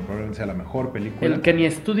Spider-Man. Probablemente sea la mejor película. El que ni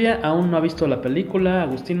estudia aún no ha visto la película.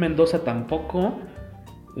 Agustín Mendoza tampoco.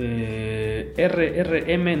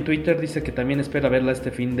 RRM en Twitter dice que también espera verla este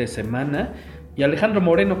fin de semana. Y Alejandro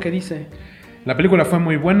Moreno, ¿qué dice? La película fue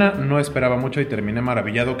muy buena, no esperaba mucho y terminé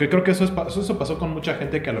maravillado. Que creo que eso pasó con mucha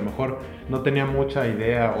gente que a lo mejor no tenía mucha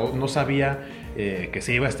idea o no sabía que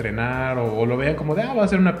se iba a estrenar o lo veían como de, va a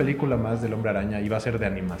ser una película más del Hombre Araña y va a ser de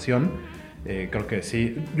animación. Creo que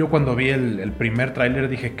sí. Yo cuando vi el primer tráiler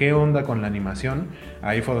dije, ¿qué onda con la animación?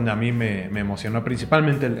 Ahí fue donde a mí me emocionó,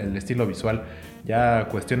 principalmente el estilo visual. Ya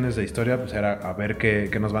cuestiones de historia, pues era a ver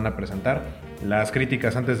qué nos van a presentar. Las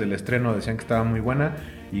críticas antes del estreno decían que estaba muy buena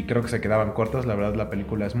y creo que se quedaban cortas. La verdad, la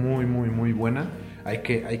película es muy, muy, muy buena. Hay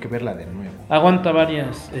que verla de nuevo. Aguanta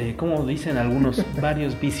varias, como dicen algunos,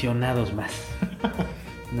 varios visionados más.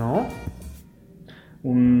 ¿No?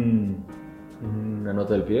 Una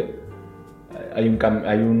nota del pie. Hay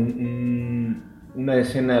una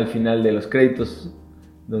escena al final de los créditos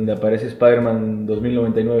donde aparece Spider-Man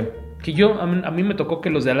 2099. Que a mí me tocó que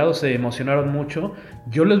los de al lado se emocionaron mucho.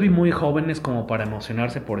 Yo los vi muy jóvenes como para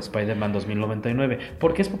emocionarse por Spider-Man 2099.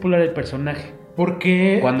 ¿Por qué es popular el personaje?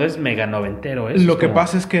 Porque cuando es mega noventero. Lo que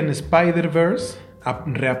pasa es que en Spider-Verse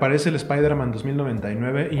reaparece el Spider-Man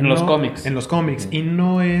 2099 en los cómics. En los cómics. Y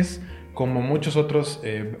no es como muchas otras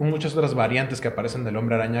variantes que aparecen del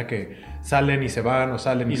Hombre Araña que salen y se van o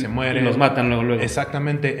salen y se mueren. Y los matan luego.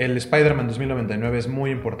 Exactamente. El Spider-Man 2099 es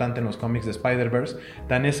muy importante en los cómics de Spider-Verse.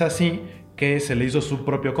 Tan es así que se le hizo su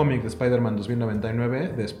propio cómic de Spider-Man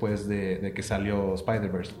 2099 después de que salió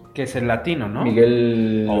Spider-Verse. Que es el latino, ¿no?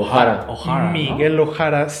 Miguel O'Hara. Miguel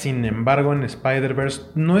O'Hara, sin embargo, en Spider-Verse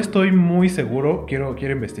no estoy muy seguro. Quiero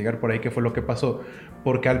investigar por ahí qué fue lo que pasó.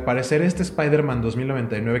 Porque al parecer este Spider-Man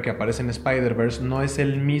 2099 que aparece en Spider-Verse no es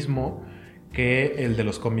el mismo que el de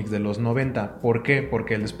los cómics de los 90. ¿Por qué?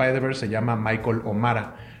 Porque el de Spider-Verse se llama Michael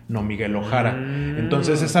O'Mara, no Miguel O'Hara.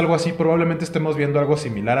 Entonces es algo así, probablemente estemos viendo algo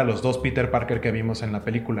similar a los dos Peter Parker que vimos en la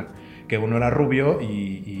película. Que uno era rubio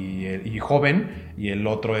y joven y el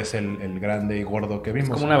otro es el grande y gordo que vimos.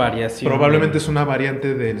 Es como una variación. Probablemente es una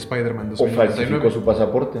variante del Spider-Man 2099. O falsificó su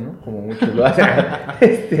pasaporte, ¿no? Como muchos lo hacen.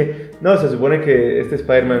 No, se supone que este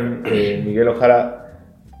Spider-Man, Miguel O'Hara,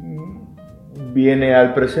 viene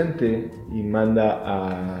al presente y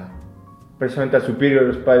manda precisamente a Superior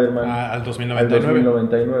Spider-Man al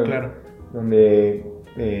 2099, claro, donde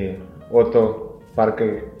Otto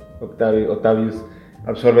Parker Octavius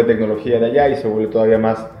absorbe tecnología de allá y se vuelve todavía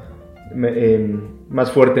más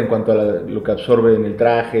fuerte en cuanto a lo que absorbe en el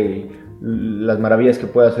traje y las maravillas que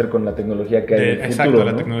puede hacer con la tecnología que hay en el futuro. Exacto,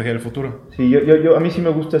 la ¿no? tecnología del futuro. Sí, a mí sí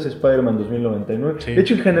me gusta ese Spider-Man 2099. Sí. De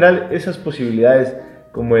hecho, en general, esas posibilidades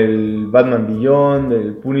como el Batman Beyond,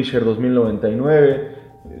 el Punisher 2099,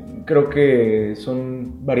 creo que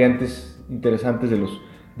son variantes interesantes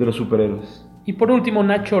de los superhéroes. Y por último,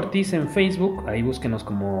 Nacho Ortiz en Facebook, ahí búsquenos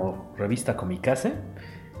como Revista Comicase.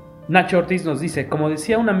 Nacho Ortiz nos dice, como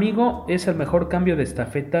decía un amigo, es el mejor cambio de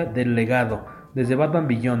estafeta del legado, desde Batman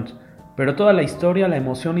Beyond. Pero toda la historia, la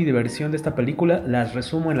emoción y diversión de esta película las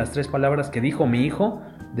resumo en las 3 palabras que dijo mi hijo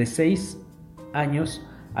de 6 años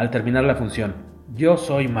al terminar la función. Yo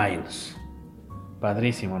soy Miles.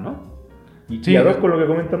 Padrísimo, ¿no? Sí, a dos con lo que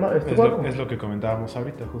comenta es lo que comentábamos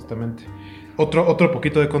ahorita, justamente. Otro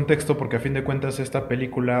poquito de contexto, porque a fin de cuentas esta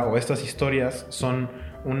película o estas historias son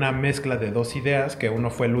una mezcla de 2 ideas, que uno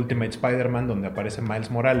fue el Ultimate Spider-Man, donde aparece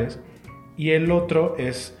Miles Morales, y el otro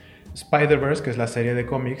es Spider-Verse, que es la serie de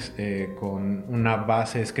cómics con una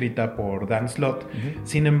base escrita por Dan Slott.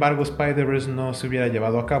 Sin embargo, Spider-Verse no se hubiera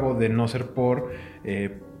llevado a cabo de no ser por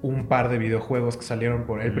un par de videojuegos que salieron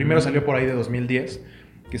por... El primero salió por ahí de 2010,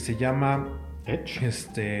 que se llama...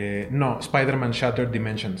 ¿Edge? No, Spider-Man Shattered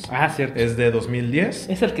Dimensions. Ah, cierto. Es de 2010.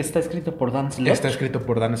 ¿Es el que está escrito por Dan Slott? Está escrito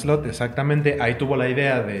por Dan Slott, exactamente. Ahí tuvo la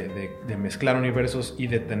idea de mezclar universos y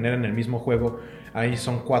de tener en el mismo juego. Ahí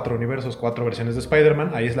son 4 universos, 4 versiones de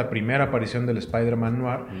Spider-Man. Ahí es la primera aparición del Spider-Man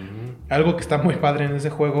Noir. Algo que está muy padre en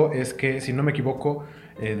ese juego es que, si no me equivoco,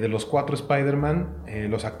 de los 4 Spider-Man,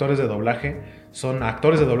 los actores de doblaje son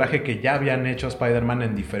actores de doblaje que ya habían hecho Spider-Man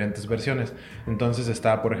en diferentes versiones. Entonces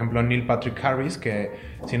está, por ejemplo, Neil Patrick Harris, que,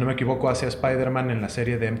 si no me equivoco, hacía Spider-Man en la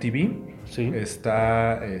serie de MTV. Sí.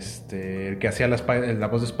 Está el que hacía la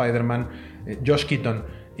voz de Spider-Man, Josh Keaton,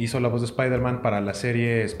 hizo la voz de Spider-Man para la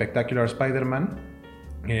serie Spectacular Spider-Man,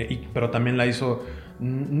 pero también la hizo,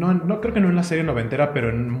 no creo que no en la serie noventera, pero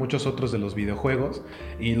en muchos otros de los videojuegos.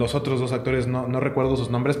 Y los otros 2 actores no recuerdo sus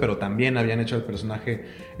nombres, pero también habían hecho el personaje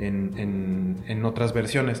en otras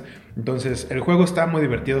versiones. Entonces el juego está muy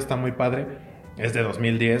divertido, está muy padre. Es de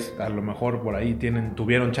 2010, a lo mejor por ahí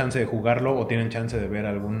tuvieron chance de jugarlo o tienen chance de ver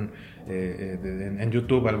algún en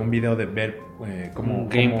YouTube algún video de ver ¿Un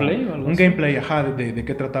gameplay o algo un así? Gameplay, de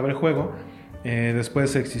qué trataba el juego.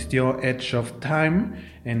 Después existió Edge of Time,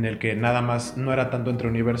 en el que nada más no era tanto entre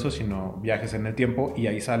universos, sino viajes en el tiempo, y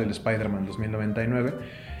ahí sale el Spider-Man 2099.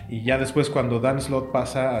 Y ya después, cuando Dan Slott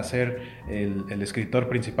pasa a ser el escritor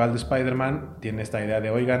principal de Spider-Man, tiene esta idea de,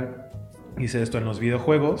 oigan, hice esto en los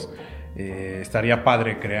videojuegos, estaría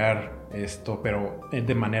padre crear esto, pero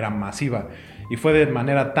de manera masiva. Y fue de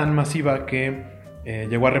manera tan masiva que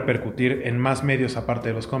llegó a repercutir en más medios aparte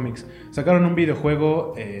de los cómics. Sacaron un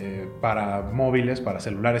videojuego para móviles, para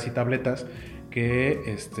celulares y tabletas, que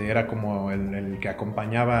era como el que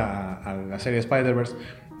acompañaba a la serie Spider-Verse,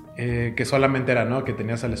 que solamente era, ¿no?, que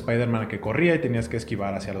tenías al Spider-Man que corría y tenías que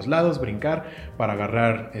esquivar hacia los lados, brincar para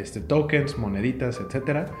agarrar tokens, moneditas,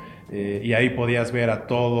 etc. Y ahí podías ver a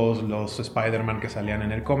todos los Spider-Man que salían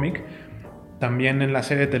en el cómic. También en la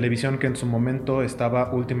serie de televisión, que en su momento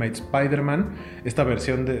estaba Ultimate Spider-Man, esta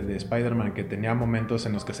versión de Spider-Man que tenía momentos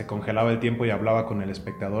en los que se congelaba el tiempo y hablaba con el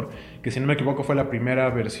espectador, que, si no me equivoco, fue la primera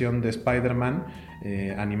versión de Spider-Man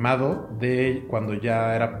animado de cuando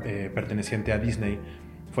ya era perteneciente a Disney.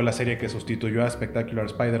 Fue la serie que sustituyó a Spectacular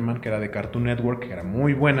Spider-Man, que era de Cartoon Network, que era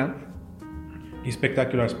muy buena. Y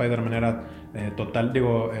Spectacular Spider-Man era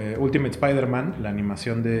Ultimate Spider-Man, la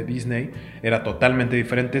animación de Disney, era totalmente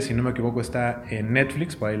diferente. Si no me equivoco, está en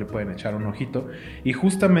Netflix, por ahí le pueden echar un ojito. Y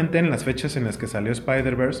justamente en las fechas en las que salió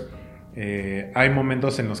Spider-Verse, hay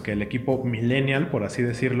momentos en los que el equipo millennial, por así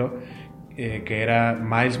decirlo, que era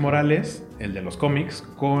Miles Morales, el de los cómics,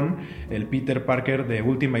 con el Peter Parker de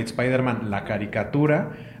Ultimate Spider-Man, la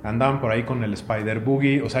caricatura, andaban por ahí con el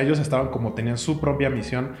Spider-Boogie. O sea, ellos estaban como, tenían su propia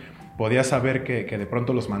misión. Podías saber que de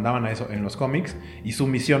pronto los mandaban a eso en los cómics, y su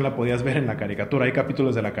misión la podías ver en la caricatura. Hay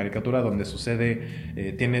capítulos de la caricatura donde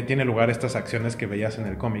sucede, tiene lugar estas acciones que veías en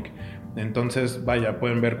el cómic. Entonces, vaya,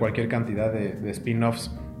 pueden ver cualquier cantidad de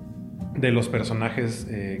spin-offs de los personajes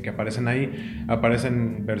que aparecen ahí.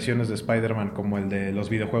 Aparecen versiones de Spider-Man como el de los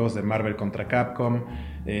videojuegos de Marvel contra Capcom.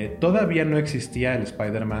 Todavía no existía el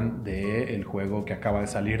Spider-Man del juego que acaba de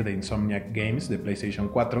salir de Insomniac Games de PlayStation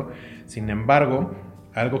 4. Sin embargo,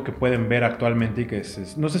 algo que pueden ver actualmente y que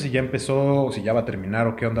no sé si ya empezó o si ya va a terminar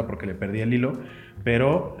o qué onda, porque le perdí el hilo,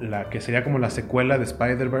 pero la que sería como la secuela de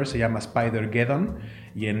Spider-Verse se llama Spider-Geddon,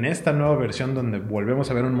 y en esta nueva versión, donde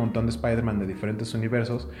volvemos a ver un montón de Spider-Man de diferentes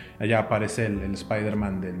universos, allá aparece el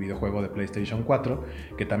Spider-Man del videojuego de PlayStation 4,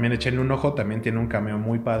 que también échenle un ojo, también tiene un cameo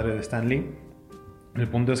muy padre de Stan Lee. El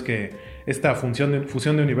punto es que esta fusión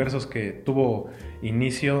de universos que tuvo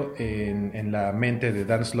inicio en la mente de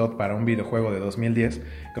Dan Slott para un videojuego de 2010,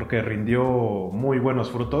 creo que rindió muy buenos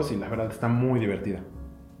frutos y la verdad está muy divertida.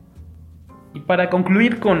 Y para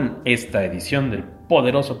concluir con esta edición del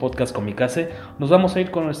poderoso podcast Comikaze, nos vamos a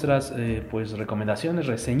ir con nuestras recomendaciones,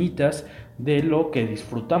 reseñitas de lo que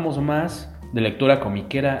disfrutamos más de lectura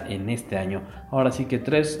comiquera en este año. Ahora sí que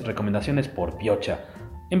 3 recomendaciones por piocha.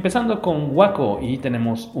 Empezando con Waco, y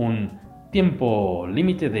tenemos un tiempo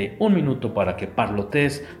límite de 1 minuto para que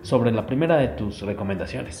parlotees sobre la primera de tus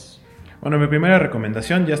recomendaciones. Bueno, mi primera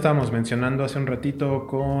recomendación, ya estábamos mencionando hace un ratito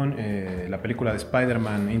con la película de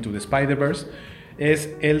Spider-Man Into the Spider-Verse,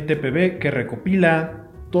 es el TPB que recopila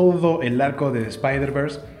todo el arco de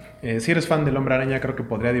Spider-Verse. Si eres fan del Hombre Araña, creo que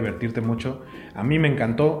podría divertirte mucho. A mí me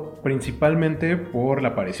encantó, principalmente por la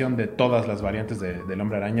aparición de todas las variantes del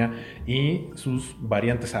Hombre Araña y sus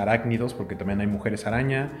variantes arácnidos, porque también hay mujeres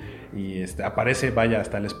araña. Y aparece,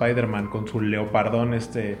 hasta el Spider-Man con su leopardón,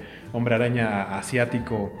 Hombre Araña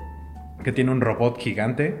asiático que tiene un robot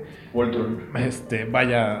gigante. Voltron.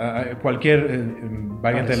 Cualquier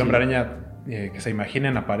variante del Hombre Araña que se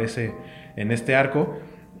imaginen aparece en este arco.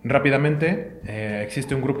 Rápidamente,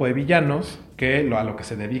 existe un grupo de villanos que a lo que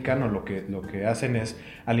se dedican o lo que hacen es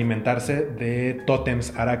alimentarse de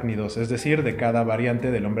tótems arácnidos, es decir, de cada variante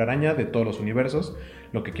del Hombre Araña de todos los universos.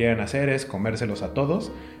 Lo que quieren hacer es comérselos a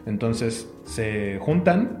todos. Entonces se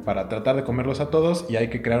juntan para tratar de comerlos a todos y hay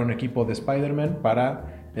que crear un equipo de Spider-Man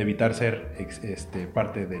para evitar ser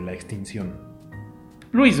parte de la extinción.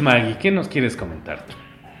 Luis Magui, ¿qué nos quieres comentar?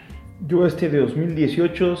 Yo de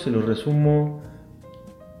 2018 se los resumo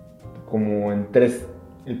como en 3.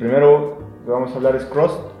 El primero que vamos a hablar es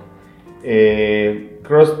Crossed.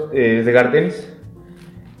 Crossed es de Garth Ennis.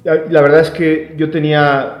 La verdad es que yo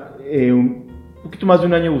tenía un poquito más de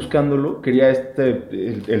un año buscándolo. Quería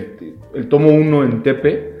el tomo 1 en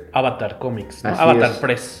TP. Avatar Comics, ¿no?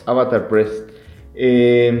 Press. Avatar Press.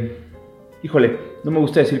 Híjole, no me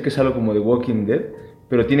gusta decir que es algo como The Walking Dead,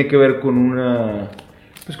 pero tiene que ver con una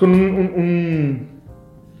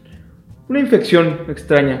infección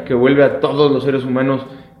extraña que vuelve a todos los seres humanos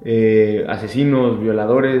asesinos,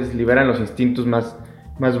 violadores, liberan los instintos más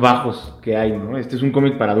bajos que hay, ¿no? Este es un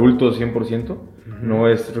cómic para adultos 100%, no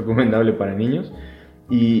es recomendable para niños,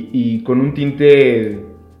 y con un tinte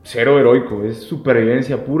cero heroico, es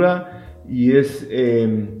supervivencia pura, y es,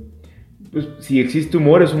 pues, si existe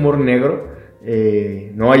humor, es humor negro,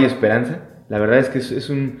 no hay esperanza. La verdad es que es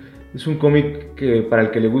un cómic que para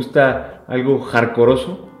el que le gusta algo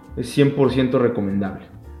hardcoreoso, es 100% recomendable.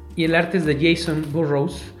 Y el arte es de Jason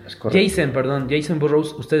Burrows. Jason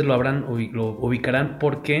Burrows, ustedes lo ubicarán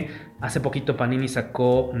porque hace poquito Panini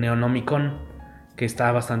sacó Neonomicon, que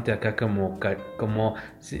está bastante acá como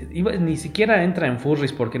ni siquiera entra en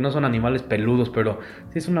furries porque no son animales peludos, pero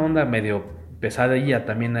sí es una onda medio pesadilla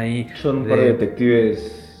también ahí. Son un par de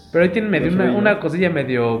detectives. Pero ahí tienen medio una cosilla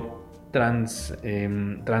medio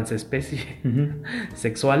transespecie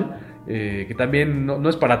sexual, que también no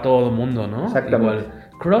es para todo el mundo, ¿no? Exactamente. Igual.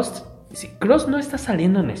 Crossed no está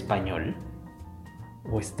saliendo en español,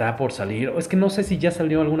 o está por salir, o es que no sé si ya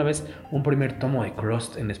salió alguna vez un primer tomo de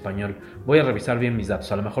Crossed en español. Voy a revisar bien mis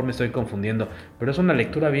datos, a lo mejor me estoy confundiendo, pero es una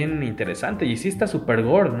lectura bien interesante y sí está super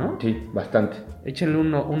gore, ¿no? Sí, bastante. Échenle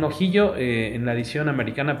un ojillo. En la edición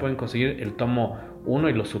americana pueden conseguir el tomo 1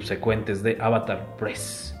 y los subsecuentes de Avatar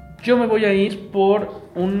Press. Yo me voy a ir por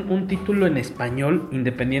un título en español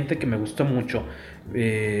independiente que me gustó mucho.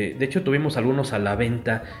 De hecho, tuvimos algunos a la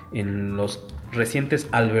venta en los recientes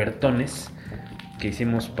Albertones que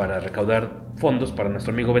hicimos para recaudar fondos para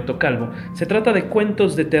nuestro amigo Beto Calvo. Se trata de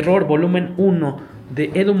Cuentos de Terror, volumen 1,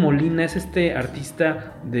 de Edu Molina. Es este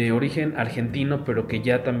artista de origen argentino, pero que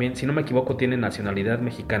ya también, si no me equivoco, tiene nacionalidad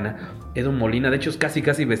mexicana. Edu Molina, de hecho es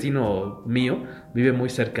casi vecino mío, vive muy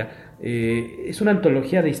cerca. Es una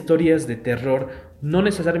antología de historias de terror, no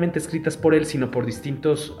necesariamente escritas por él, sino por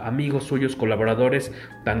distintos amigos suyos, colaboradores,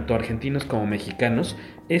 tanto argentinos como mexicanos.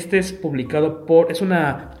 Este es publicado es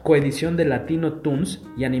una coedición de Latino Toons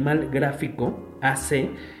y Animal Gráfico AC,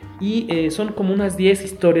 y son como unas 10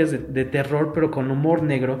 historias de terror, pero con humor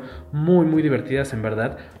negro, muy muy divertidas en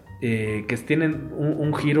verdad, que tienen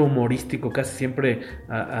un giro humorístico casi siempre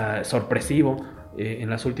sorpresivo. En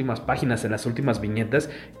las últimas páginas, en las últimas viñetas.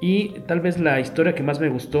 Y tal vez la historia que más me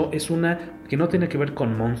gustó es una que no tiene que ver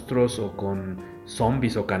con monstruos o con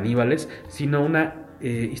zombies o caníbales, sino una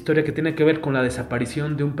historia que tiene que ver con la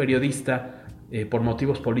desaparición de un periodista por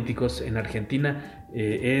motivos políticos en Argentina.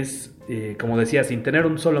 Como decía, sin tener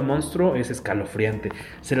un solo monstruo, es escalofriante.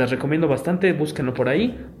 Se las recomiendo bastante, búsquenlo por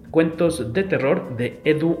ahí. Cuentos de Terror de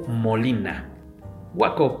Edu Molina.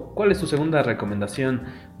 Waco, ¿cuál es tu segunda recomendación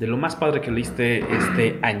de lo más padre que leíste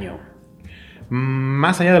este año?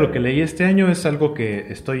 Más allá de lo que leí este año, es algo que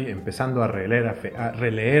estoy empezando a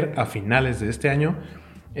releer a finales de este año.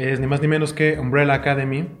 Es ni más ni menos que Umbrella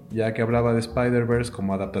Academy, ya que hablaba de Spider-Verse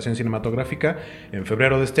como adaptación cinematográfica. En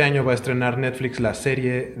febrero de este año va a estrenar Netflix la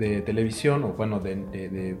serie de televisión, o bueno,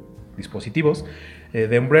 de dispositivos,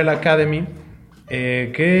 de Umbrella Academy,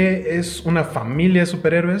 que es una familia de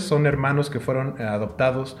superhéroes. Son hermanos que fueron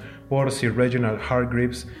adoptados por Sir Reginald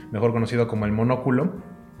Hargreaves, mejor conocido como el Monóculo.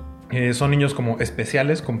 Son niños como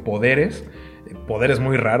especiales, con poderes, poderes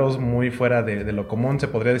muy raros, muy fuera de lo común. Se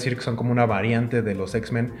podría decir que son como una variante de los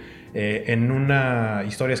X-Men, en una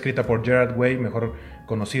historia escrita por Gerard Way, mejor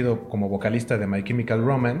conocido como vocalista de My Chemical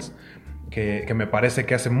Romance, que me parece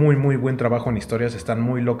que hace muy muy buen trabajo en historias. Están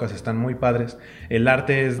muy locas, están muy padres. El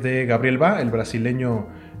arte es de Gabriel Bá, el brasileño,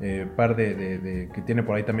 que tiene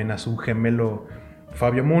por ahí también a su gemelo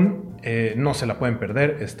Fabio Moon. No se la pueden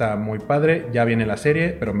perder, está muy padre. Ya viene la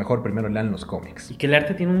serie, pero mejor primero lean los cómics. Y que el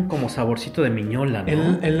arte tiene un como saborcito de Miñola,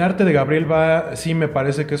 ¿no? El arte de Gabriel Bá sí me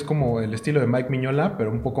parece que es como el estilo de Mike Mignola,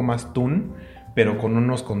 pero un poco más toon, pero con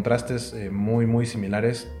unos contrastes muy muy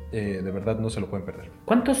similares. De verdad no se lo pueden perder.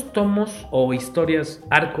 ¿Cuántos tomos o historias,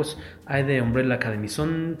 arcos hay de Umbrella Academy?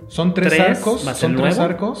 ¿Son tres arcos? Más ¿Son el tres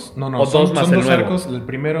nuevo? arcos? No, ¿O son más dos el arcos. El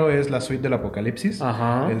primero es la suite del Apocalipsis.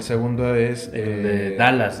 Ajá. El segundo es el de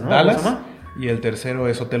Dallas, ¿no? Dallas. Y el tercero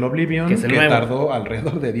es Hotel Oblivion, que tardó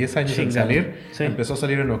alrededor de 10 años en salir. Sí. Empezó a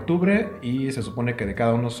salir en octubre y se supone que de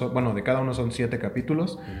cada uno son 7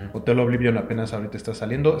 capítulos. Hotel Oblivion apenas ahorita está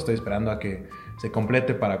saliendo. Estoy esperando a que se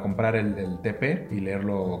complete para comprar el TP y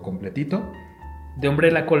leerlo completito. De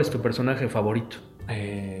Umbrella, ¿cuál es tu personaje favorito?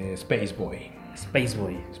 Space Boy. Space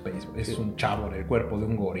Boy. Es un chavo en el cuerpo de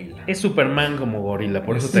un gorila. Es Superman como gorila,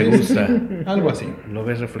 por eso te gusta. Algo así. Lo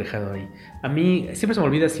ves reflejado ahí. A mí siempre se me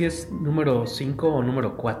olvida si es número 5 o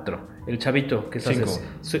número 4. El chavito que haces.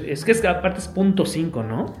 Es que aparte es .5,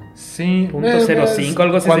 ¿no? Sí. .05,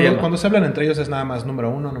 algo así se llama. Cuando se hablan entre ellos es nada más número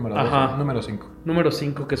 1, número 2, número 5. Número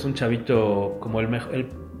 5, que es un chavito como el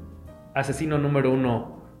asesino número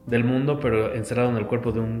 1 del mundo, pero encerrado en el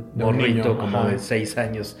cuerpo de un morrito como de 6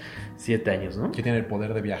 años, 7 años, ¿no? Que tiene el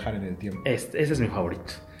poder de viajar en el tiempo. Ese es mi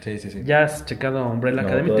favorito. Sí. Ya has checado Umbrella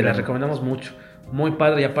Academy, te la recomendamos mucho. Muy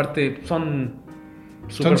padre, y aparte son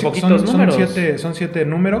súper poquitos números. Son 7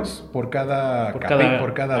 números por cada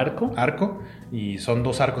arco. Y son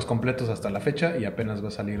 2 arcos completos hasta la fecha y apenas va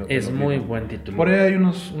a salir otro. Es muy buen título. Por ahí hay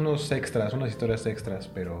unos extras, unas historias extras,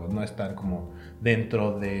 pero no están como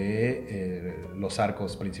dentro de los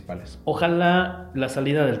arcos principales. Ojalá la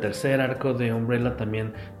salida del tercer arco de Umbrella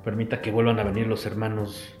también permita que vuelvan a venir los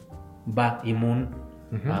hermanos Ba y Moon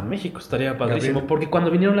a México. Estaría padrísimo, Gabriel, porque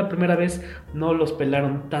cuando vinieron la primera vez no los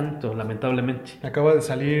pelaron tanto, lamentablemente. Acaba de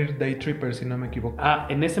salir Day Tripper, si no me equivoco.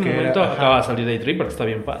 En ese momento acaba de salir Day Tripper, que está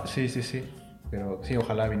bien padre. Sí. Pero sí,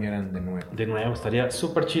 ojalá vinieran de nuevo. De nuevo, estaría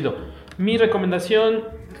súper chido. Mi recomendación,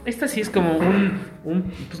 esta sí es como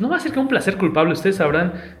pues no va a ser que un placer culpable. Ustedes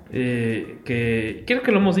sabrán que creo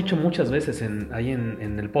que lo hemos dicho muchas veces ahí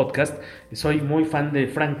en el podcast. Soy muy fan de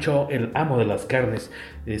Frank Cho, el amo de las carnes.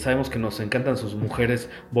 Sabemos que nos encantan sus mujeres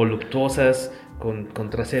voluptuosas, con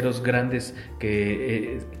traseros grandes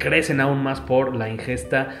que crecen aún más por la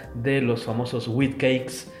ingesta de los famosos wheat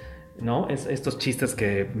cakes, ¿no? Estos chistes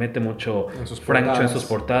que mete mucho Frank Cho en sus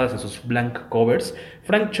portadas, en sus blank covers.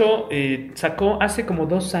 Frank Cho sacó hace como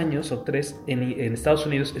 2 años o 3 en Estados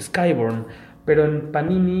Unidos Skyborn, pero en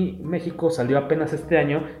Panini México salió apenas este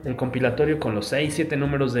año el compilatorio con los 6-7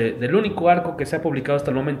 números del único arco que se ha publicado hasta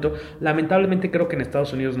el momento. Lamentablemente creo que en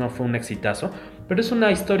Estados Unidos no fue un exitazo, pero es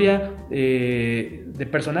una historia de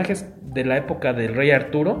personajes de la época del Rey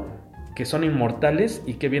Arturo que son inmortales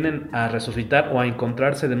y que vienen a resucitar o a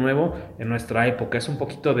encontrarse de nuevo en nuestra época. Es un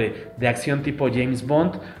poquito de acción tipo James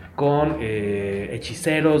Bond, con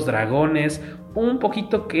hechiceros, dragones, un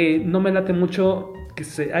poquito que no me late mucho,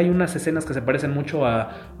 hay unas escenas que se parecen mucho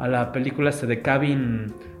a la película de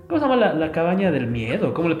Cabin, ¿cómo se llama? La cabaña del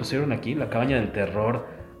miedo, ¿cómo le pusieron aquí? La cabaña del terror.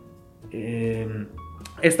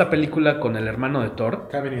 Esta película con el hermano de Thor,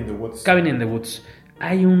 Cabin in the Woods.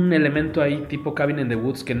 Hay un elemento ahí tipo Cabin in the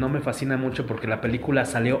Woods que no me fascina mucho porque la película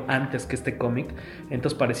salió antes que este cómic,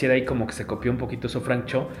 entonces pareciera ahí como que se copió un poquito eso Frank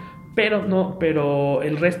Cho, pero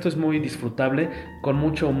el resto es muy disfrutable, con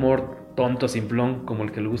mucho humor tonto, simplón, como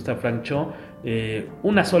el que le gusta a Frank Cho.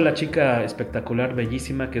 Una sola chica espectacular,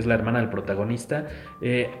 bellísima, que es la hermana del protagonista.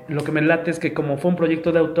 Lo que me late es que como fue un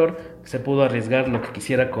proyecto de autor, se pudo arriesgar lo que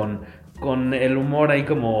quisiera con el humor ahí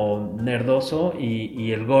como nerdoso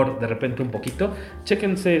y el gore de repente un poquito.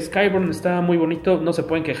 Chéquense Skyborn, está muy bonito, no se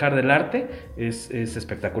pueden quejar del arte, es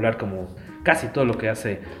espectacular como casi todo lo que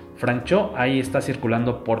hace Frank Cho. Ahí está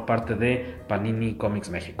circulando por parte de Panini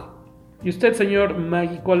Comics México. Y usted, señor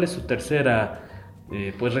Maggie, ¿cuál es su tercera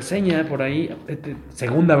reseña por ahí?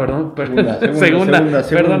 Segunda, ¿verdad? Segunda,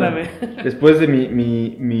 perdóname. Después de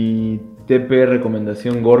mi TP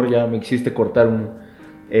recomendación gore, ya me hiciste cortar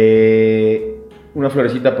una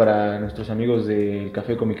florecita para nuestros amigos del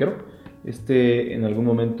Café Comiquero. En algún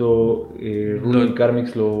momento Rulo y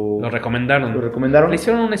Carmix lo recomendaron. Le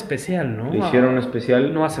hicieron un especial, ¿no? Le hicieron un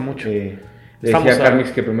especial. No hace mucho. Le decía a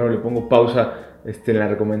Carmix que primero le pongo pausa la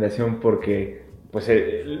recomendación porque pues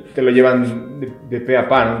te lo llevan de pe a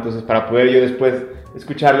pa, ¿no? Entonces para poder yo después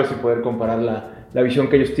escucharlos y poder comparar la visión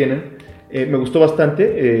que ellos tienen. Me gustó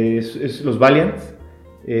bastante, es Los Valiants,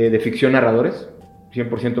 de ficción narradores,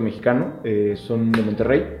 100% mexicano, son de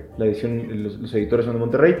Monterrey, la edición, los editores son de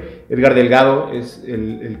Monterrey. Edgar Delgado es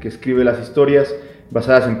el que escribe las historias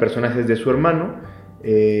basadas en personajes de su hermano,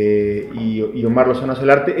 y Omar Lozano hace el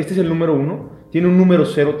arte. Este es el número 1, tiene un número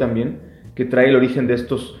 0 también, que trae el origen de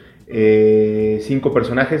estos 5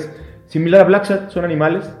 personajes, similar a Black Sat, son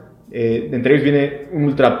animales. Entre ellos viene un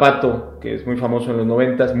ultrapato que es muy famoso en los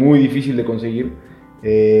 90s, muy difícil de conseguir,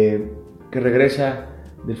 que regresa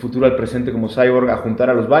del futuro al presente como cyborg a juntar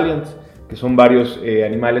a los Valiants, que son varios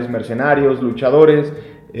animales mercenarios, luchadores,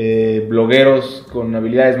 blogueros con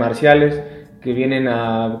habilidades marciales que vienen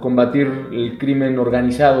a combatir el crimen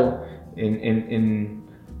organizado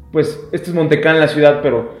pues este es Montecán, la ciudad,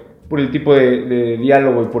 pero por el tipo de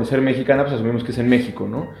diálogo y por ser mexicana, pues asumimos que es en México,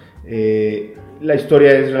 ¿no? La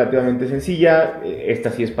historia es relativamente sencilla, esta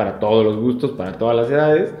sí es para todos los gustos, para todas las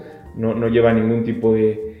edades, no lleva ningún tipo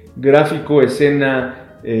de gráfico,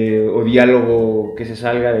 escena o diálogo que se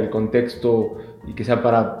salga del contexto y que sea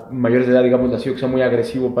para mayores de edad, digamos así, o que sea muy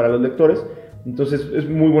agresivo para los lectores. Entonces es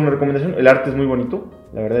muy buena recomendación, el arte es muy bonito,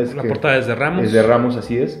 la verdad es que... La portada es de Ramos. Es de Ramos,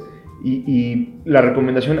 así es. Y la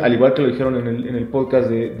recomendación, al igual que lo dijeron en el podcast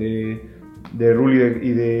de Rulli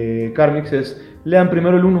y de Carmix, es lean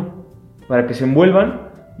primero el 1 para que se envuelvan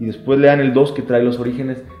y después lean el 2 que trae los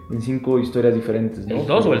orígenes en 5 historias diferentes, ¿no? ¿El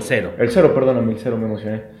 2 o el 0? El 0, perdóname, el 0, me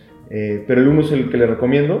emocioné. Pero el 1 es el que le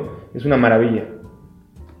recomiendo, es una maravilla.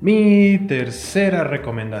 Mi tercera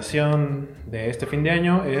recomendación de este fin de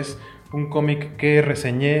año es un cómic que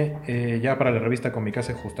reseñé ya para la revista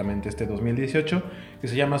Comicase justamente este 2018, que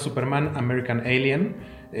se llama Superman American Alien.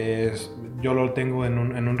 Yo lo tengo en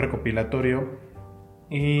un recopilatorio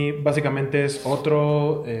y básicamente es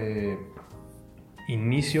otro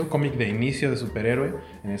cómic de inicio de superhéroe,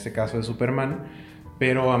 en este caso de Superman,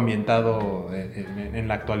 pero ambientado en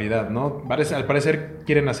la actualidad, ¿no? Al parecer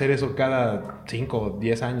quieren hacer eso cada 5 o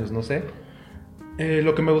 10 años, no sé.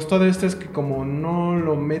 Lo que me gustó de este es que como no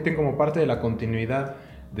lo meten como parte de la continuidad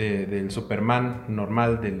del Superman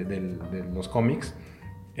normal de los cómics,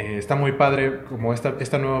 está muy padre como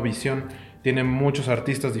esta nueva visión. Tiene muchos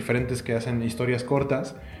artistas diferentes que hacen historias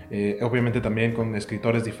cortas, obviamente también con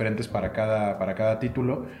escritores diferentes para cada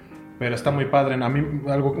título, pero está muy padre. A mí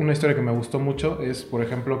una historia que me gustó mucho es, por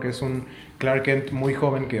ejemplo, que es un Clark Kent muy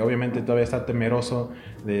joven que obviamente todavía está temeroso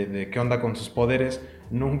de qué onda con sus poderes.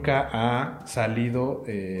 Nunca ha salido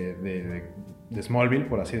de Smallville,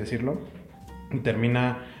 por así decirlo, y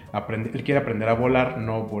él quiere aprender a volar,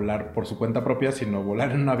 no volar por su cuenta propia, sino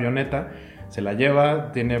volar en una avioneta. Se la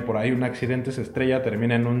lleva, tiene por ahí un accidente, se estrella,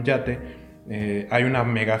 termina en un yate. Hay una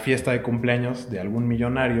mega fiesta de cumpleaños de algún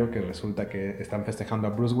millonario que resulta que están festejando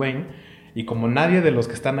a Bruce Wayne, y como nadie de los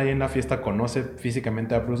que están ahí en la fiesta conoce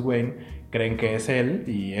físicamente a Bruce Wayne, creen que es él,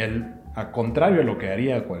 y él, a contrario de lo que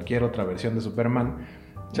haría cualquier otra versión de Superman,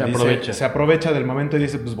 se aprovecha del momento y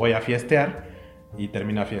dice, pues voy a fiestear, y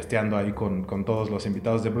termina fiesteando ahí con todos los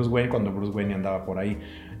invitados de Bruce Wayne cuando Bruce Wayne andaba por ahí.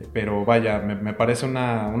 Pero vaya, me parece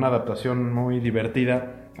una adaptación muy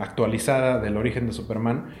divertida, actualizada del origen de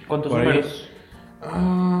Superman. ¿Cuántos números?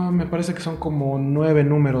 Me parece que son como 9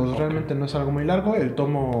 números. Okay. Realmente no es algo muy largo. El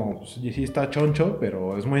tomo pues, sí está choncho,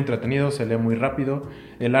 pero es muy entretenido, se lee muy rápido.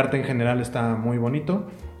 El arte en general está muy bonito.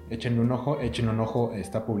 Échenle un ojo,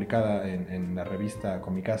 está publicada en la revista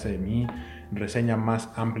Comicase, mi reseña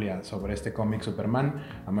más amplia sobre este cómic Superman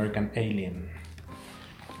American Alien.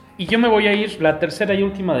 Y yo me voy a ir, la tercera y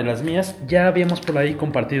última de las mías. Ya habíamos por ahí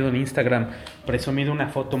compartido en Instagram, presumido una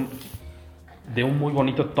foto de un muy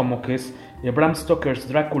bonito tomo que es Bram Stoker's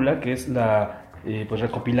Drácula, que es la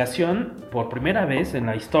recopilación por primera vez en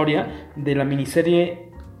la historia de la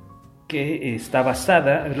miniserie que está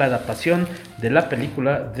basada, es la adaptación de la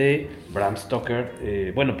película de Bram Stoker,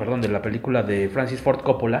 de la película de Francis Ford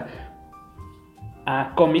Coppola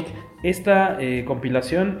a cómic. Esta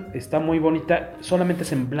compilación está muy bonita, solamente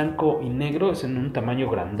es en blanco y negro, es en un tamaño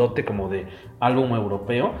grandote como de álbum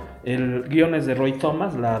europeo. El guion es de Roy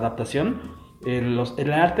Thomas, la adaptación. El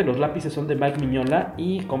arte, los lápices son de Mike Mignola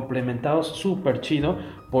y complementados súper chido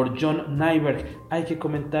por John Nyberg. Hay que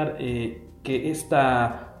comentar que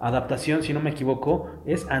esta adaptación, si no me equivoco,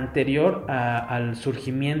 es anterior al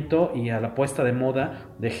surgimiento y a la puesta de moda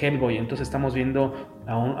de Hellboy. Entonces estamos viendo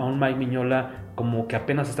a un Mike Mignola como que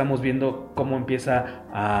apenas estamos viendo cómo empieza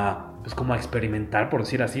como a experimentar, por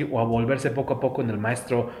decir así, o a volverse poco a poco en el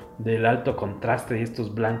maestro del alto contraste y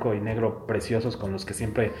estos blanco y negro preciosos con los que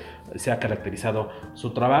siempre se ha caracterizado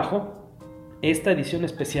su trabajo. Esta edición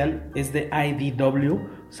especial es de IDW,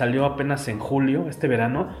 salió apenas en julio, este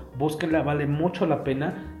verano. Búsquenla, vale mucho la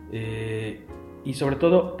pena. Y sobre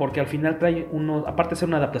todo porque al final trae aparte de ser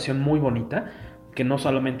una adaptación muy bonita, que no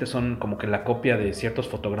solamente son como que la copia de ciertos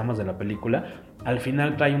fotogramas de la película, al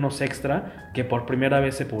final trae unos extra que por primera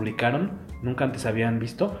vez se publicaron, nunca antes habían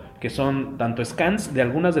visto, que son tanto scans de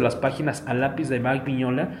algunas de las páginas a lápiz de Mike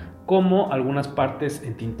Mignola, como algunas partes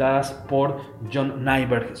entintadas por John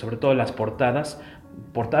Nyberg, sobre todo las portadas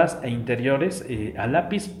e interiores a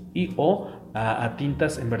lápiz y o a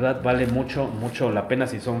tintas. En verdad vale mucho la pena.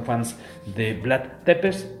 Si son fans de Vlad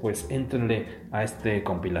Tepes, pues éntrenle a este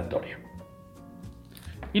compilatorio.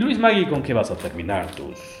 Y Luis Magui, ¿con qué vas a terminar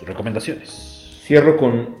tus recomendaciones? Cierro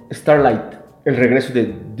con Starlight, el regreso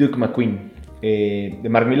de Duke McQueen, de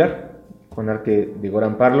Mark Millar, con arte de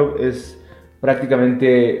Goran Parlov. Es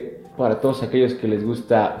prácticamente para todos aquellos que les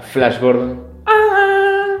gusta Flash Gordon.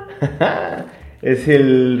 Es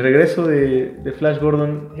el regreso de Flash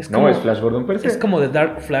Gordon. Es Flash Gordon per se. Es como The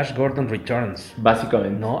Dark Flash Gordon Returns.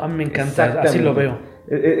 Básicamente. No, a mí me encanta, así lo veo.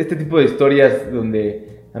 Este tipo de historias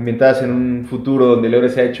ambientadas en un futuro donde el héroe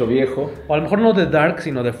se ha hecho viejo. O a lo mejor no The Dark,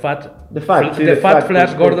 sino The Fat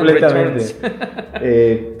Flash Gordon Returns.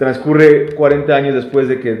 Transcurre 40 años después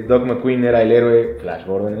de que Doc McQueen era el héroe, Flash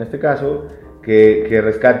Gordon en este caso, que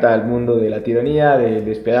rescata al mundo de la tiranía, del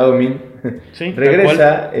despiadado Min. Sí,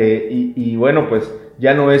 regresa y bueno, pues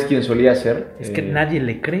ya no es quien solía ser. Es que nadie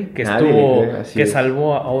le cree que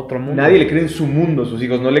salvó a otro mundo. Nadie le cree en su mundo, sus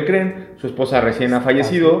hijos no le creen, su esposa recién ha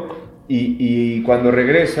fallecido. Y cuando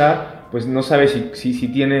regresa, pues no sabe si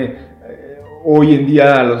tiene hoy en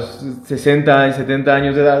día, a los 60 y 70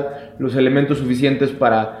 años de edad, los elementos suficientes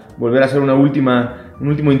para volver a hacer un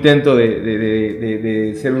último intento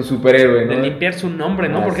de ser un superhéroe, ¿no? De limpiar su nombre,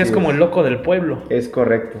 ¿no? Porque es como el loco del pueblo. Es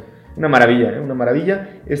correcto. Una maravilla, una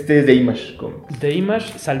maravilla. Este es de Image Comics. De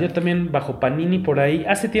Image salió también bajo Panini por ahí.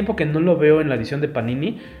 Hace tiempo que no lo veo en la edición de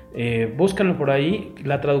Panini. Búscanlo por ahí.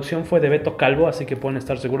 La traducción fue de Beto Calvo, así que pueden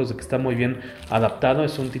estar seguros de que está muy bien adaptado.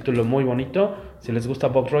 Es un título muy bonito. Si les gusta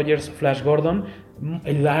Buck Rogers, Flash Gordon,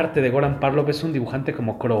 el arte de Goran Parlov, es un dibujante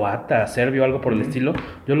como croata, serbio, algo por el estilo.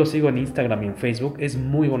 Yo lo sigo en Instagram y en Facebook. Es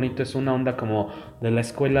muy bonito. Es una onda como de la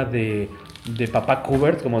escuela de Papá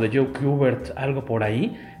Kubert, como de Joe Kubert, algo por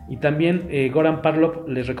ahí. Y también Goran Parlov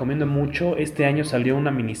les recomiendo mucho. Este año salió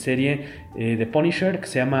una miniserie de Punisher que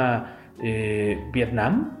se llama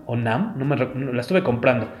Vietnam o Nam. La estuve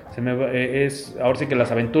comprando. Ahora sí que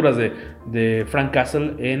las aventuras de Frank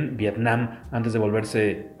Castle en Vietnam antes de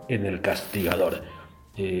volverse en el castigador.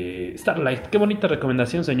 Starlight, qué bonita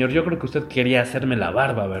recomendación, señor. Yo creo que usted quería hacerme la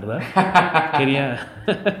barba, ¿verdad?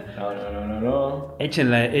 No.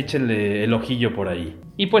 Échenle el ojillo por ahí.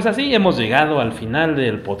 Y pues así hemos llegado al final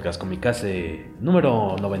del podcast Comicase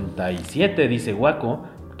número 97, dice Waco,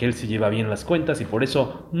 que él sí lleva bien las cuentas y por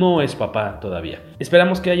eso no es papá todavía.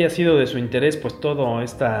 Esperamos que haya sido de su interés pues todo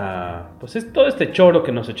este choro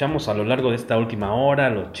que nos echamos a lo largo de esta última hora,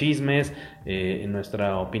 los chismes,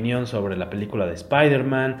 nuestra opinión sobre la película de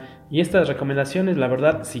Spider-Man y estas recomendaciones. La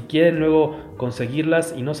verdad, si quieren luego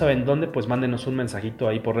conseguirlas y no saben dónde, pues mándenos un mensajito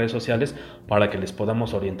ahí por redes sociales para que les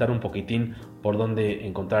podamos orientar un poquitín por dónde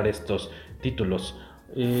encontrar estos títulos.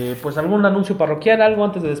 Pues algún anuncio parroquial, algo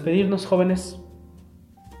antes de despedirnos, jóvenes.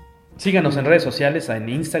 Síganos en redes sociales, en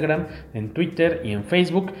Instagram, en Twitter y en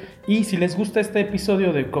Facebook. Y si les gusta este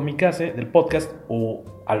episodio de Comicase, del podcast,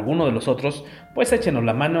 o alguno de los otros, pues échenos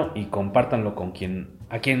la mano y compártanlo con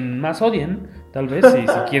a quien más odien. Tal vez si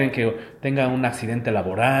quieren que tenga un accidente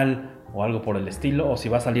laboral o algo por el estilo, o si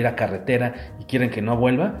va a salir a carretera y quieren que no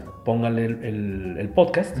vuelva, pónganle el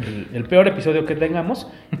podcast, el peor episodio que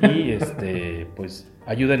tengamos, y pues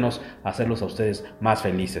ayúdenos a hacerlos a ustedes más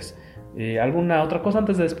felices. ¿Alguna otra cosa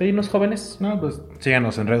antes de despedirnos, jóvenes? No, pues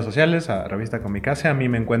síganos en redes sociales, a Revista Comicase. A mí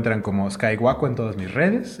me encuentran como SkyWaco en todas mis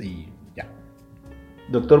redes y ya.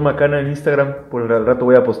 Doctor Macana en Instagram. Por el rato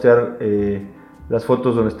voy a postear las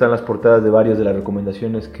fotos donde están las portadas de varias de las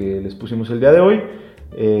recomendaciones que les pusimos el día de hoy.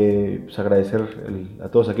 Pues agradecer a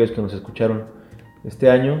todos aquellos que nos escucharon este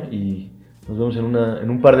año y nos vemos en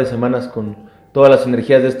un par de semanas con todas las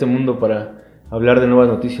energías de este mundo para hablar de nuevas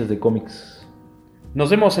noticias de cómics. Nos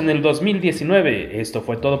vemos en el 2019. Esto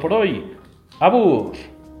fue todo por hoy. ¡Abur!